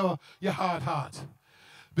keep your hard heart.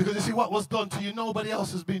 Because you see, what was done to you, nobody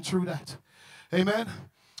else has been through that. Amen?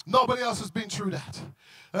 Nobody else has been through that.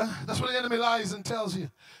 That's what the enemy lies and tells you.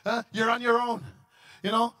 You're on your own. You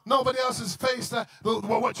know, nobody else has faced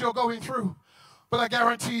what you're going through. But I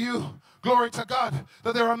guarantee you, glory to God,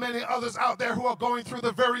 that there are many others out there who are going through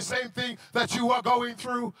the very same thing that you are going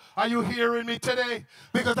through. Are you hearing me today?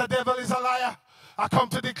 Because the devil is a liar. I come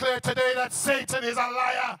to declare today that Satan is a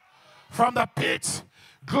liar from the pit.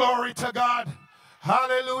 Glory to God.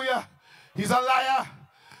 Hallelujah. He's a liar.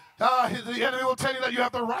 The enemy will tell you that you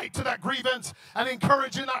have the right to that grievance and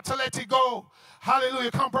encourage you not to let it go.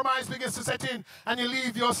 Hallelujah. Compromise begins to set in and you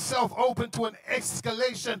leave yourself open to an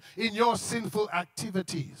escalation in your sinful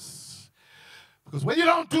activities. Because when you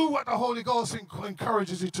don't do what the Holy Ghost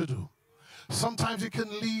encourages you to do, sometimes it can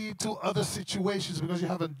lead to other situations because you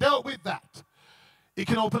haven't dealt with that. It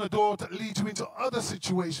can open a door that leads you into other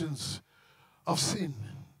situations of sin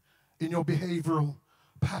in your behavioral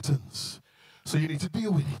patterns. So you need to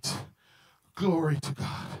deal with it. Glory to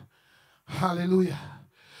God. Hallelujah.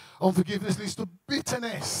 Unforgiveness leads to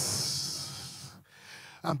bitterness.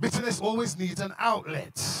 And bitterness always needs an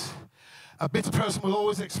outlet. A bitter person will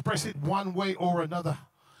always express it one way or another.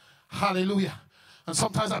 Hallelujah. And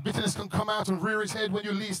sometimes that bitterness can come out and rear its head when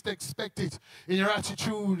you least expect it. In your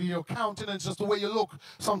attitude, in your countenance, just the way you look.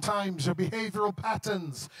 Sometimes your behavioral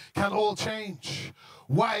patterns can all change.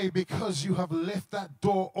 Why? Because you have left that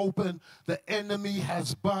door open. The enemy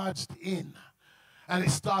has barged in. And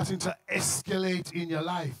it's starting to escalate in your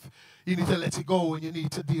life. You need to let it go and you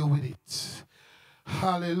need to deal with it.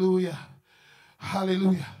 Hallelujah.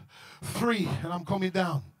 Hallelujah. 3, and I'm coming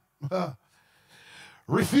down.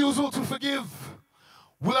 Refusal to forgive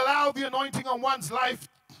will allow the anointing on one's life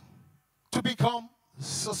to become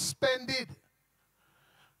suspended.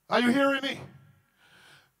 Are you hearing me?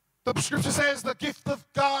 The scripture says the gifts of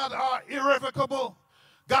God are irrevocable.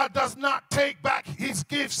 God does not take back his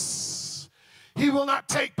gifts. He will not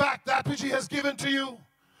take back that which he has given to you.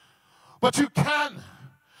 But you can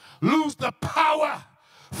lose the power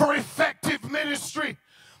for effective ministry.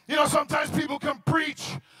 You know, sometimes people can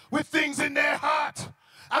preach with things in their heart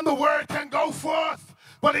and the word can go forth,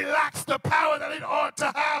 but it lacks the power that it ought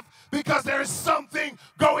to have because there is something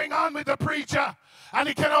going on with the preacher. And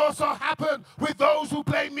it can also happen with those who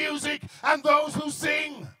play music and those who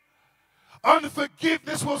sing.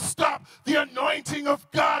 Unforgiveness will stop the anointing of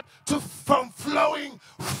God from flowing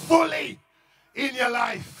fully in your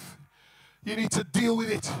life. You need to deal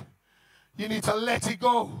with it. You need to let it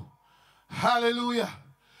go. Hallelujah.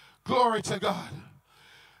 Glory to God.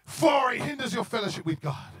 4, it hinders your fellowship with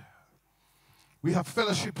God. We have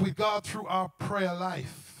fellowship with God through our prayer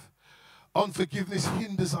life. Unforgiveness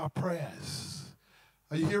hinders our prayers.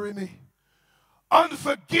 Are you hearing me?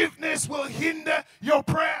 Unforgiveness will hinder your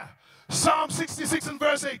prayer. Psalm 66 and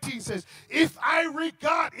verse 18 says, if I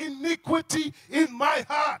regard iniquity in my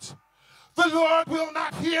heart, the Lord will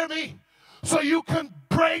not hear me. So you can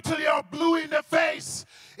pray till you're blue in the face.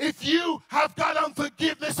 If you have got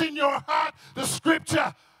unforgiveness in your heart, the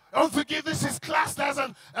scripture, unforgiveness is classed as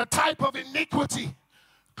a type of iniquity.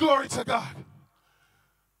 Glory to God.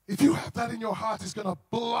 If you have that in your heart, it's going to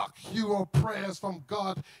block your prayers from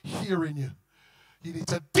God hearing you. You need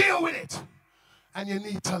to deal with it, and you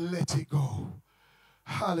need to let it go.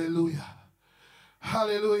 Hallelujah.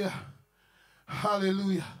 Hallelujah.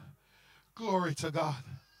 Hallelujah. Glory to God.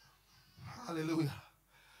 Hallelujah.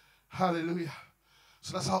 Hallelujah.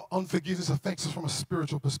 So that's how unforgiveness affects us from a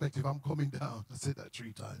spiritual perspective. I'm coming down. I said that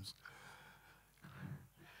 3 times.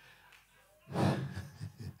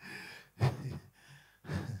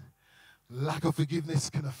 Lack of forgiveness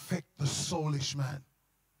can affect the soulish man.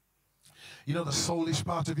 You know the soulish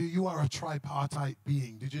part of you? You are a tripartite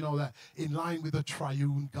being. Did you know that? In line with the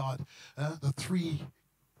triune God. The 3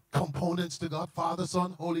 components to God, Father,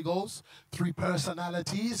 Son, Holy Ghost, 3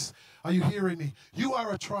 personalities. Are you hearing me? You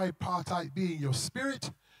are a tripartite being. Your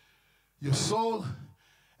spirit, your soul,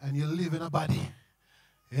 and you live in a body.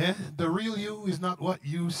 Yeah? The real you is not what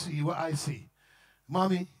you see, what I see.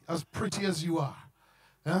 Mommy, as pretty as you are,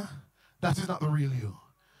 that is not the real you.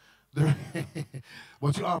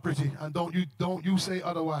 But you are pretty, and don't you say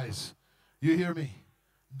otherwise. You hear me?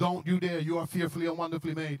 Don't you dare. You are fearfully and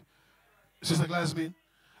wonderfully made. Sister Glasmin,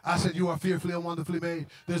 I said you are fearfully and wonderfully made.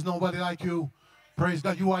 There's nobody like you. Praise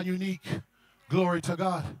God. You are unique. Glory to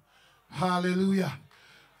God. Hallelujah.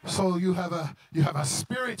 So you have a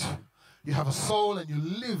spirit, you have a soul, and you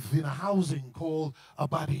live in a housing called a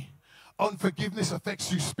body. Unforgiveness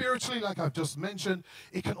affects you spiritually, like I've just mentioned.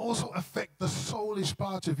 It can also affect the soulish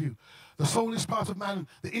part of you. The soulish part of man,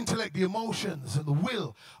 the intellect, the emotions, and the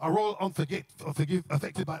will are all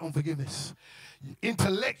affected by unforgiveness.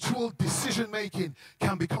 Intellectual decision-making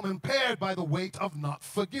can become impaired by the weight of not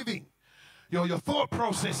forgiving. Your thought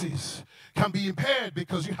processes can be impaired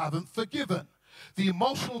because you haven't forgiven. The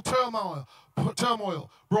emotional turmoil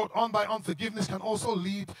brought on by unforgiveness can also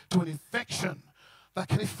lead to an infection that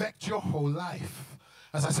can affect your whole life.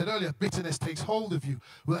 As I said earlier, bitterness takes hold of you.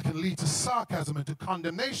 Well, that can lead to sarcasm and to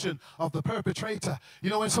condemnation of the perpetrator. You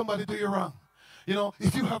know, when somebody do you wrong, you know,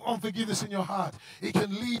 if you have unforgiveness in your heart, it can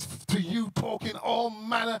lead to you talking all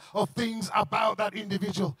manner of things about that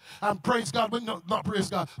individual. And praise God, not praise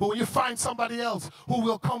God, but when you find somebody else who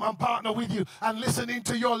will come and partner with you and listen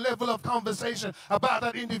into your level of conversation about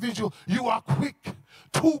that individual, you are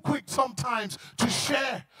too quick sometimes to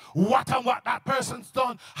share what that person's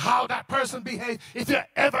done, how that person behaved. If you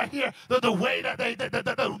ever hear the way that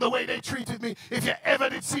the way they treated me, if you ever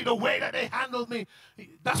did see the way that they handled me,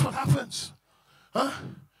 that's what happens.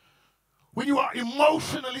 When you are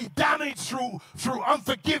emotionally damaged through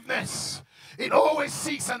unforgiveness, it always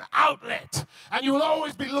seeks an outlet, and you will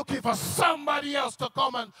always be looking for somebody else to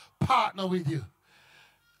come and partner with you.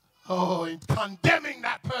 Oh, in condemning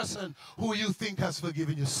that person who you think has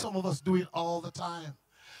forgiven you. Some of us do it all the time.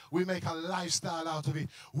 We make a lifestyle out of it.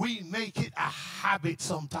 We make it a habit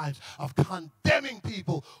sometimes of condemning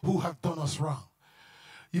people who have done us wrong.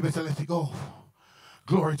 You better let it go.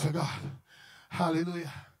 Glory to God.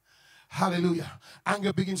 Hallelujah. Hallelujah.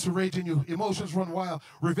 Anger begins to rage in you. Emotions run wild.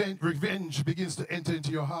 Revenge begins to enter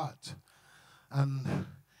into your heart. And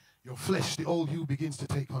your flesh, the old you, begins to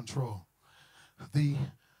take control.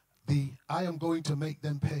 I am going to make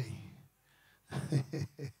them pay.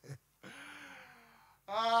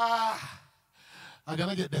 I'm going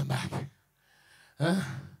to get them back.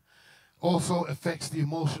 Also affects the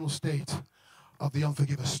emotional state of the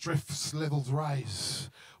unforgiver. Stress levels rise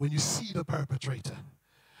when you see the perpetrator.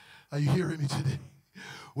 Are you hearing me today?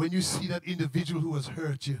 When you see that individual who has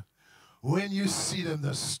hurt you, when you see them,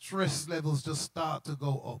 the stress levels just start to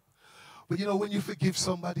go up. But you know, when you forgive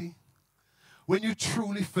somebody, when you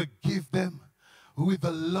truly forgive them with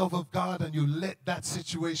the love of God and you let that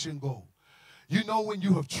situation go, you know when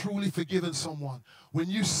you have truly forgiven someone, when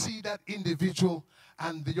you see that individual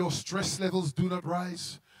and your stress levels do not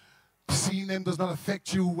rise, seeing them does not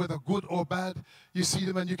affect you whether good or bad. You see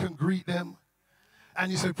them and you can greet them and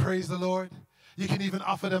you say, praise the Lord. You can even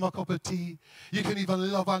offer them a cup of tea. You can even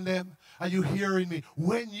love on them. Are you hearing me?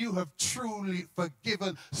 When you have truly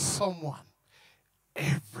forgiven someone,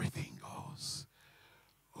 everything goes.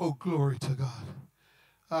 Oh, glory to God.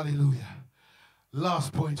 Hallelujah.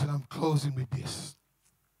 Last point, and I'm closing with this.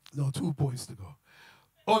 No, 2 points to go.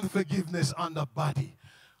 Unforgiveness on the body.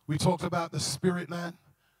 We talked about the spirit man,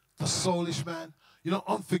 the soulish man. You know,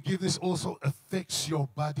 unforgiveness also affects your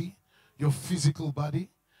body, your physical body.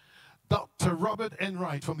 Dr. Robert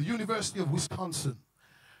Enright from the University of Wisconsin,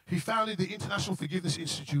 he founded the International Forgiveness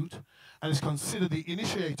Institute and is considered the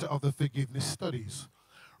initiator of the forgiveness studies.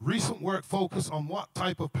 Recent work focused on what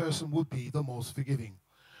type of person would be the most forgiving.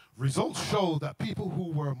 Results show that people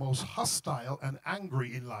who were most hostile and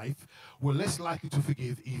angry in life were less likely to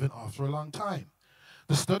forgive even after a long time.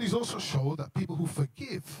 The studies also show that people who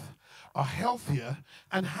forgive are healthier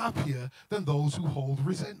and happier than those who hold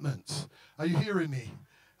resentment. Are you hearing me?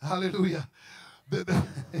 Hallelujah.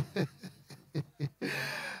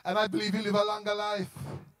 And I believe you live a longer life.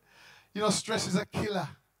 You know, stress is a killer.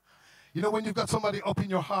 You know, when you've got somebody up in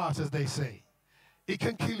your heart, as they say, it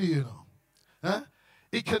can kill you, you know. Huh?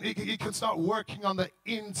 It can start working on the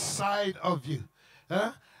inside of you,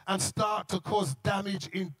 huh? And start to cause damage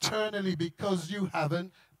internally because you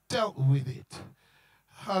haven't dealt with it.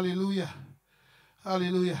 Hallelujah.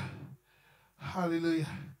 Hallelujah. Hallelujah.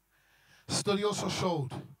 Study also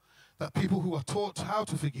showed that people who are taught how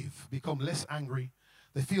to forgive become less angry.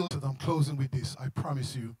 They feel that I'm closing with this. I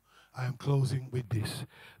promise you, I am closing with this.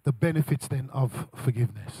 The benefits then of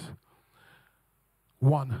forgiveness.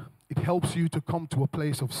 1, it helps you to come to a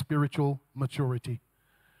place of spiritual maturity.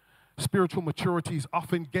 Spiritual maturity is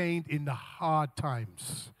often gained in the hard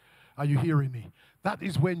times. Are you hearing me? That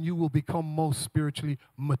is when you will become most spiritually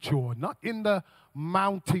mature. Not in the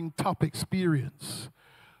mountaintop experience,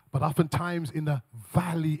 but oftentimes in the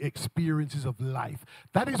valley experiences of life.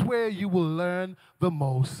 That is where you will learn the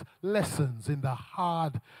most lessons, in the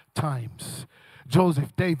hard times.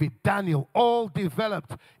 Joseph, David, Daniel, all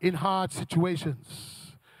developed in hard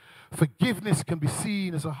situations. Forgiveness can be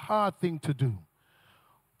seen as a hard thing to do,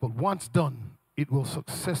 but once done, it will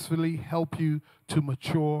successfully help you to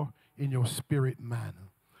mature in your spirit man.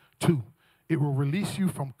 2, it will release you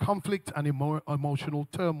from conflict and emotional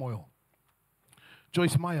turmoil.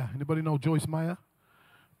 Joyce Meyer, anybody know Joyce Meyer?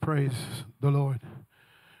 Praise the Lord.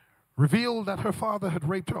 Revealed that her father had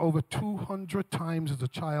raped her over 200 times as a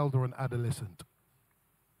child or an adolescent.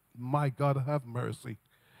 My God, have mercy.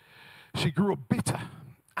 She grew up bitter,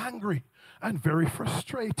 angry, and very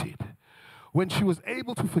frustrated. When she was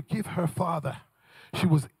able to forgive her father, she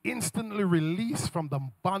was instantly released from the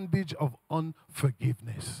bondage of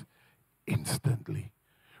unforgiveness. Instantly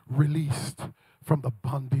released from the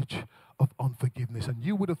bondage of unforgiveness. And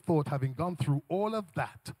you would have thought, having gone through all of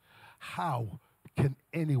that, how can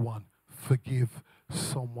anyone forgive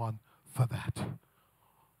someone for that?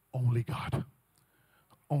 Only God.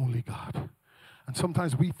 Only God. And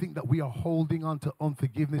sometimes we think that we are holding on to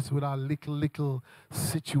unforgiveness with our little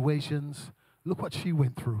situations. Look what she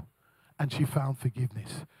went through, and she found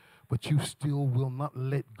forgiveness. But you still will not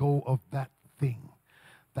let go of that thing.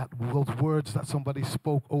 Those words that somebody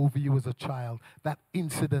spoke over you as a child, that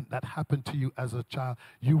incident that happened to you as a child,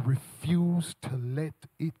 you refuse to let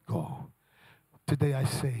it go. Today I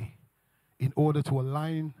say, in order to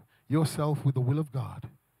align yourself with the will of God,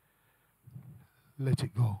 let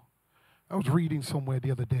it go. I was reading somewhere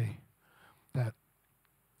the other day that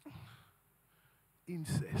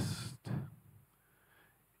incest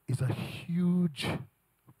is a huge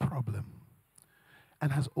problem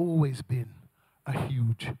and has always been a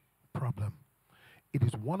huge problem. It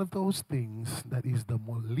is one of those things that is the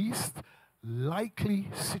least likely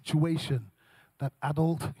situation that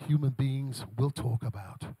adult human beings will talk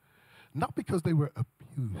about. Not because they were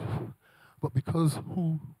abused, but because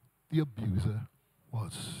who the abuser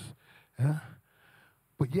was. Yeah?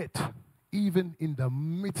 But yet, even in the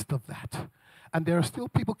midst of that, and there are still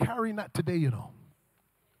people carrying that today, you know.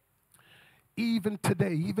 Even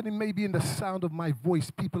today, even maybe in the sound of my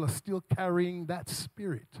voice, people are still carrying that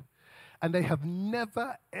spirit. And they have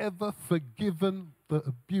never, ever forgiven the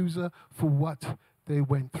abuser for what they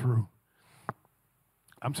went through.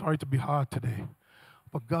 I'm sorry to be hard today,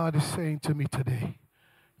 but God is saying to me today,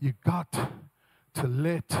 you got to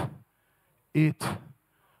let it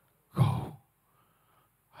go.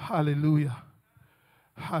 Hallelujah.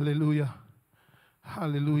 Hallelujah.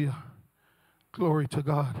 Hallelujah. Glory to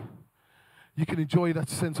God. You can enjoy that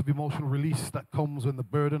sense of emotional release that comes when the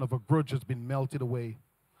burden of a grudge has been melted away.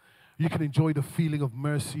 You can enjoy the feeling of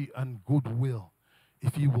mercy and goodwill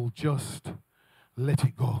if you will just let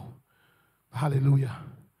it go. Hallelujah.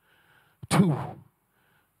 2,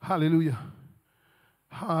 hallelujah.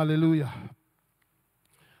 Hallelujah.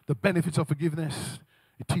 The benefits of forgiveness.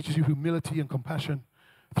 It teaches you humility and compassion.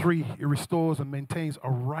 3, it restores and maintains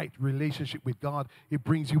a right relationship with God. It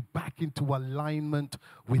brings you back into alignment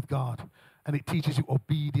with God. and it teaches you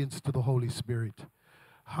obedience to the Holy Spirit.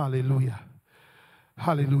 Hallelujah.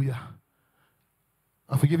 Hallelujah.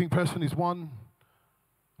 A forgiving person is one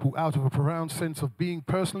who, out of a profound sense of being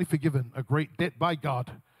personally forgiven a great debt by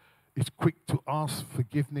God, is quick to ask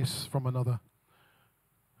forgiveness from another.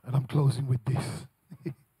 And I'm closing with this.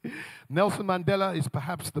 Nelson Mandela is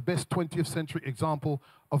perhaps the best 20th century example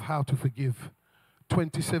of how to forgive.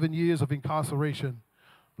 27 years of incarceration,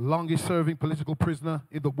 longest serving political prisoner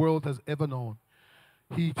in the world has ever known.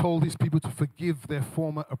 He told his people to forgive their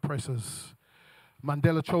former oppressors.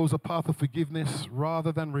 Mandela chose a path of forgiveness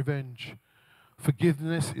rather than revenge.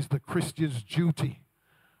 Forgiveness is the Christian's duty.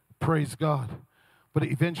 Praise God. But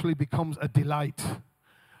it eventually becomes a delight.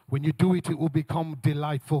 When you do it, it will become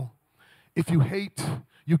delightful. If you hate,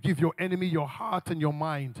 you give your enemy your heart and your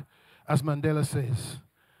mind, as Mandela says.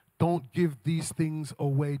 Don't give these things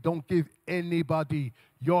away. Don't give anybody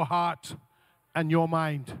your heart and your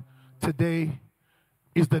mind. Today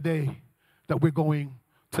is the day that we're going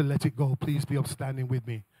to let it go. Please be upstanding with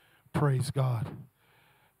me. Praise God.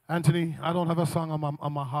 Anthony, I don't have a song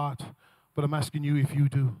on my heart, but I'm asking you if you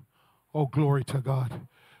do. Oh, glory to God.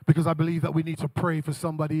 Because I believe that we need to pray for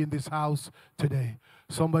somebody in this house today.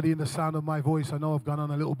 Somebody in the sound of my voice. I know I've gone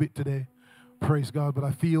on a little bit today. Praise God. But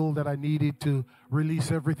I feel that I needed to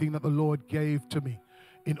release everything that the Lord gave to me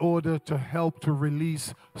in order to help to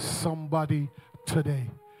release somebody today.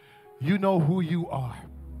 You know who you are.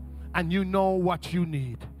 And you know what you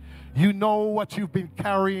need. You know what you've been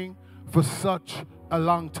carrying for such a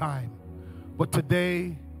long time. But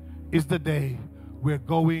today is the day we're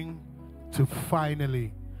going to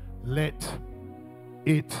finally let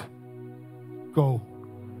it go.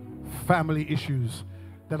 Family issues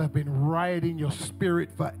that have been riding your spirit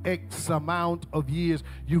for X amount of years.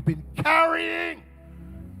 You've been carrying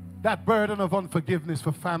that burden of unforgiveness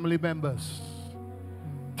for family members.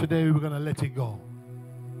 Today we're going to let it go.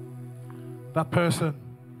 That person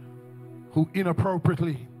who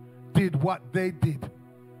inappropriately did what they did.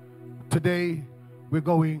 Today we're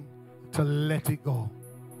going to let it go.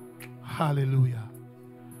 Hallelujah.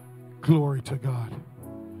 Glory to God.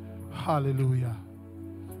 Hallelujah.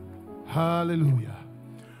 Hallelujah.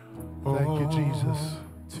 Thank you, Jesus.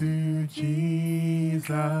 To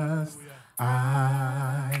Jesus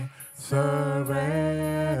I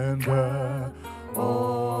surrender.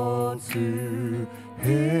 All to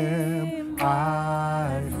Him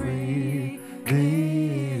I freely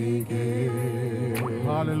give.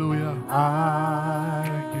 Hallelujah. I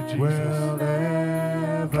Thank you, will Jesus.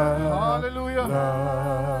 ever Hallelujah.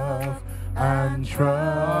 love and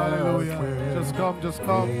trust. Hallelujah. with Just come, just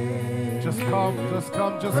come. Just come, just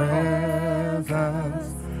come, just come.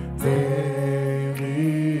 presence daily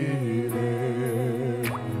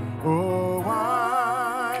live. Oh,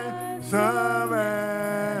 I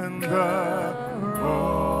surrender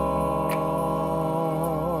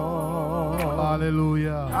all.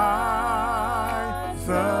 Hallelujah. I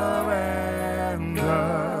surrender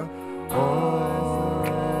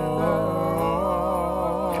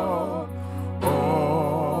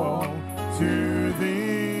all to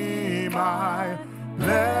Thee, my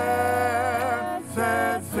blessed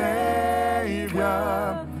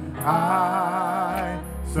Savior. I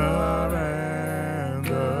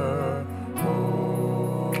surrender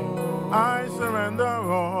all. I surrender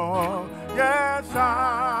all. Yes,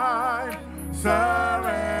 I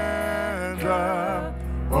surrender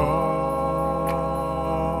all.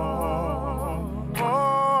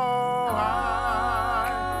 Oh,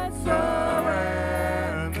 I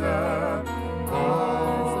surrender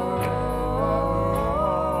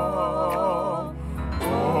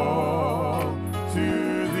all to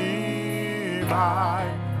Thee, my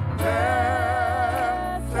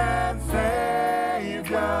blessed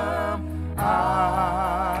Savior.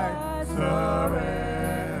 I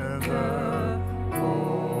surrender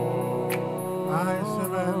all. I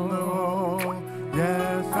surrender all.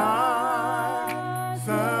 Yes, I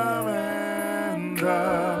surrender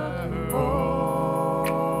all.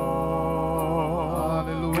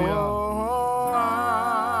 Hallelujah. Oh, I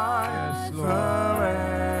Yes, Lord.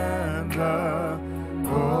 surrender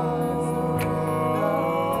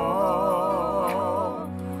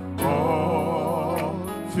all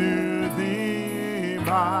to Thee,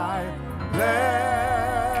 my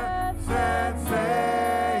blessed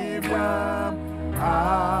Savior.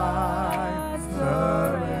 I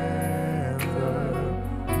surrender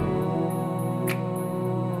all.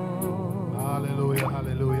 Hallelujah,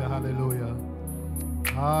 hallelujah, hallelujah.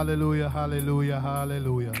 Hallelujah, hallelujah,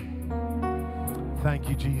 hallelujah. Thank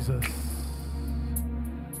you, Jesus.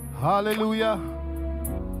 Hallelujah.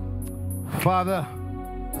 Father,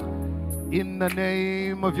 In the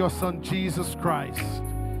name of your Son, Jesus Christ,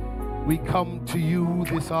 we come to you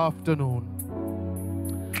this afternoon.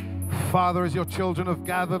 Father, as your children have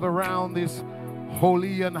gathered around this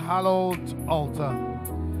holy and hallowed altar,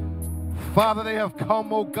 Father, they have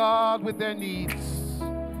come, oh God, with their needs.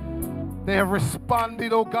 They have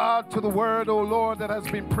responded, oh God, to the word, oh Lord, that has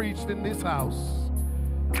been preached in this house.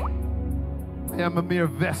 I am a mere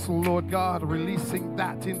vessel, Lord God, releasing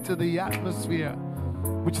that into the atmosphere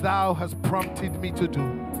which thou hast prompted me to do.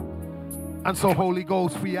 And so, Holy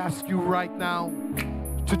Ghost, we ask you right now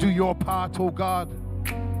to do your part, oh God,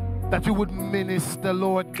 that you would minister,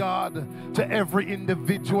 Lord God, to every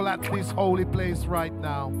individual at this holy place right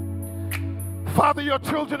now. Father, your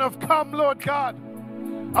children have come, Lord God,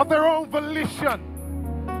 of their own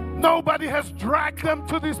volition. Nobody has dragged them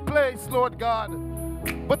to this place, Lord God,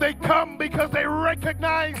 but they come because they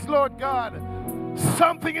recognize, Lord God,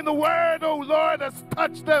 something in the word, oh Lord, has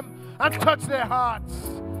touched them and touched their hearts.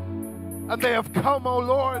 And they have come, oh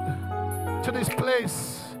Lord, to this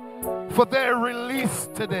place for their release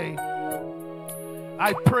today.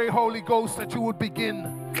 I pray, Holy Ghost, that you would begin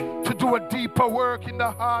to do a deeper work in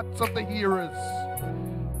the hearts of the hearers.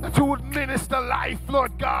 That you would minister life,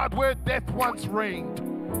 Lord God, where death once reigned.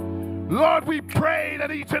 Lord, we pray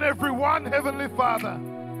that each and every one, Heavenly Father,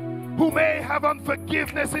 who may have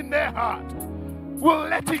unforgiveness in their heart, will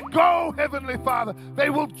let it go, Heavenly Father. They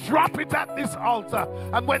will drop it at this altar.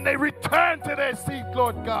 And when they return to their seat,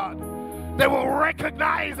 Lord God, they will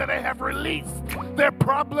recognize that they have released their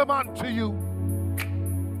problem unto you.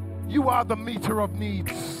 You are the meter of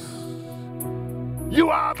needs. You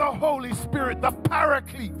are the Holy Spirit, the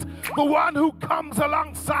Paraclete, the one who comes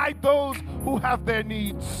alongside those who have their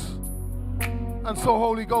needs. And so,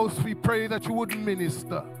 Holy Ghost, we pray that you would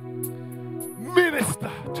minister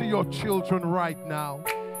to your children right now.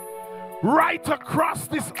 Right across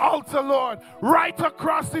this altar, Lord, right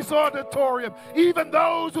across this auditorium, even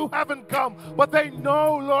those who haven't come, but they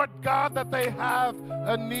know, Lord God, that they have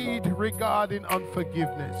a need regarding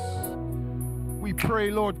unforgiveness. We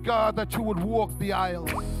pray, Lord God, that you would walk the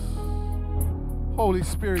aisles. Holy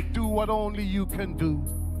Spirit, do what only you can do.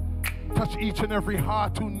 Touch each and every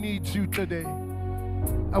heart who needs you today.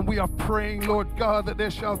 And we are praying, Lord God, that there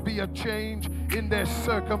shall be a change in their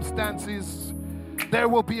circumstances. There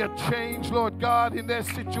will be a change, Lord God, in their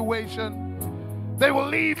situation. They will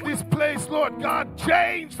leave this place, Lord God,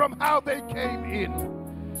 changed from how they came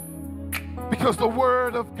in. Because the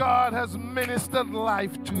word of God has ministered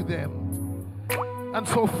life to them. And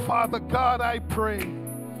so, Father God, I pray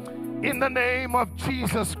in the name of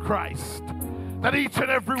Jesus Christ that each and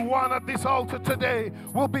every one at this altar today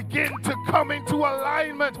will begin to come into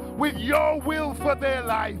alignment with your will for their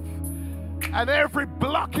life. And every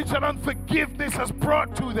blockage and unforgiveness has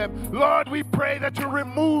brought to them, Lord, we pray that you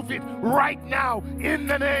remove it right now in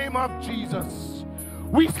the name of Jesus.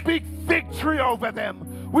 We speak victory over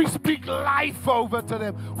them. We speak life over to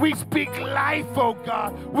them. We speak life, oh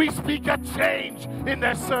God. We speak a change in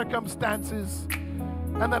their circumstances.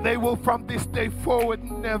 And that they will from this day forward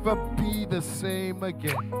never be the same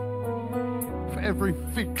again. For every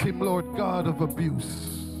victim, Lord God, of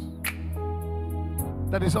abuse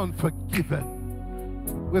that is unforgiven,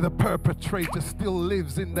 where the perpetrator still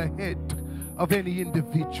lives in the head of any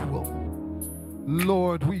individual,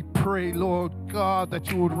 Lord, we pray, Lord God,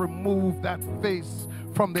 that you would remove that face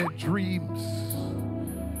from their dreams.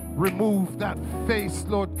 Remove that face,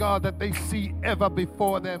 Lord God, that they see ever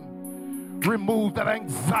before them. Remove that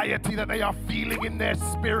anxiety that they are feeling in their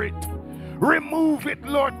spirit. Remove it,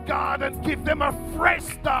 Lord God, and give them a fresh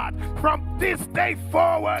start from this day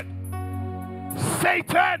forward.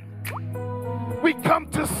 Satan, we come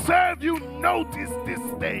to serve you. Notice this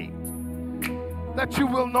day that you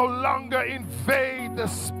will no longer invade the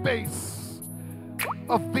space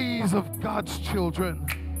of these of God's children,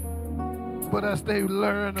 but as they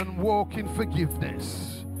learn and walk in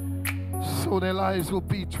forgiveness, so their lives will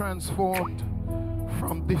be transformed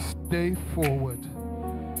from this day forward.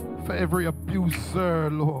 For every abuser,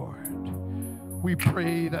 Lord, we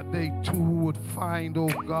pray that they too would find, oh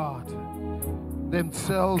God,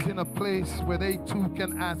 themselves in a place where they too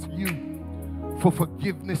can ask you for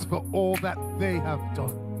forgiveness for all that they have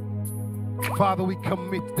done. Father, we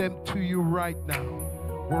commit them to you right now.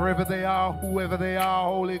 Wherever they are, whoever they are,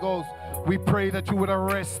 Holy Ghost, we pray that you would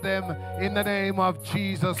arrest them in the name of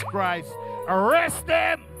Jesus Christ. Arrest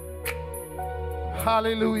them,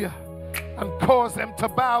 hallelujah, and cause them to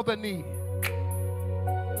bow the knee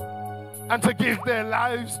and to give their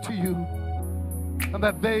lives to you, and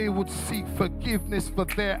that they would seek forgiveness for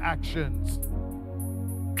their actions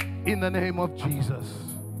in the name of Jesus.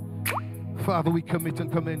 Father, we commit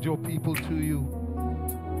and commend your people to you.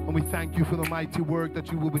 And we thank you for the mighty work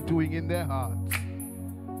that you will be doing in their hearts.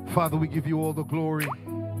 Father, we give you all the glory.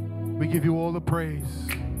 We give you all the praise.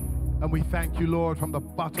 And we thank you, Lord, from the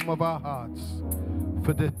bottom of our hearts,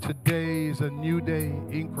 for that today is a new day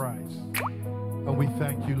in Christ. And we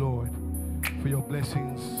thank you, Lord, for your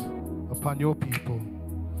blessings upon your people.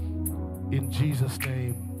 In Jesus'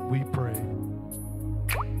 name we pray.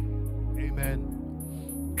 Amen.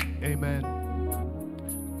 Amen.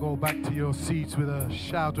 Go back to your seats with a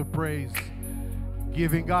shout of praise,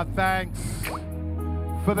 giving God thanks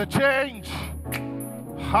for the change.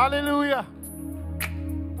 Hallelujah.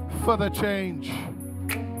 For the change.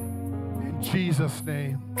 In Jesus'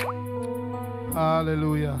 name.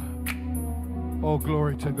 Hallelujah. Oh,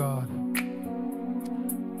 glory to God.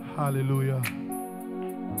 Hallelujah.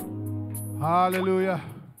 Hallelujah.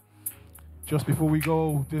 Just before we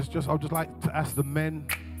go, I'd just like to ask the men,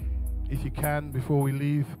 if you can, before we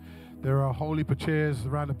leave. There are holy chairs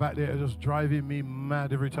around the back there that are just driving me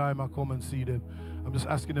mad every time I come and see them. I'm just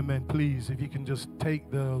asking the men, please, if you can just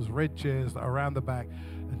take those red chairs that are around the back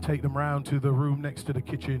and take them round to the room next to the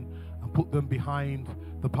kitchen and put them behind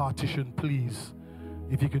the partition, please.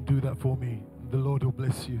 If you can do that for me, the Lord will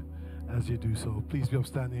bless you as you do so. Please be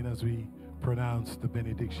upstanding as we pronounce the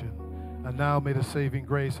benediction. And now may the saving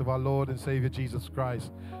grace of our Lord and Savior Jesus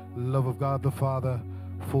Christ, love of God the Father,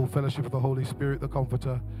 full fellowship of the Holy Spirit, the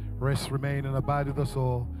Comforter, rest, remain, and abide with us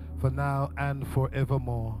all, for now and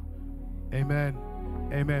forevermore. Amen.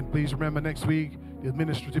 Amen. Please remember, next week, the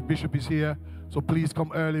administrative bishop is here, so please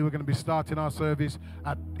come early. We're going to be starting our service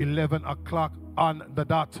at 11 o'clock on the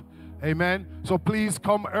dot. Amen. So please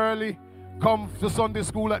come early. Come to Sunday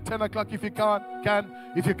school at 10 o'clock if you can.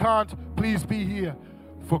 If you can't, please be here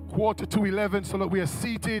for 11:15 so that we are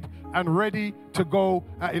seated and ready to go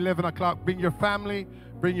at 11 o'clock. Bring your family,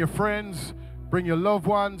 bring your friends, bring your loved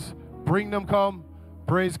ones, bring them, come.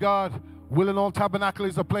 Praise God. Willenhall Tabernacle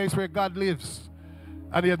is a place where God lives.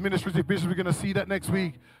 And the administrative bishop, we're going to see that next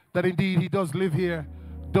week, that indeed he does live here.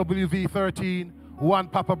 WV13, 1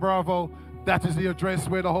 Papa Bravo. That is the address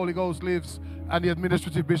where the Holy Ghost lives. And the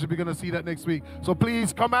administrative bishop, we're going to see that next week. So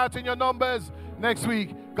please come out in your numbers next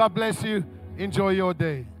week. God bless you. Enjoy your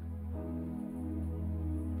day.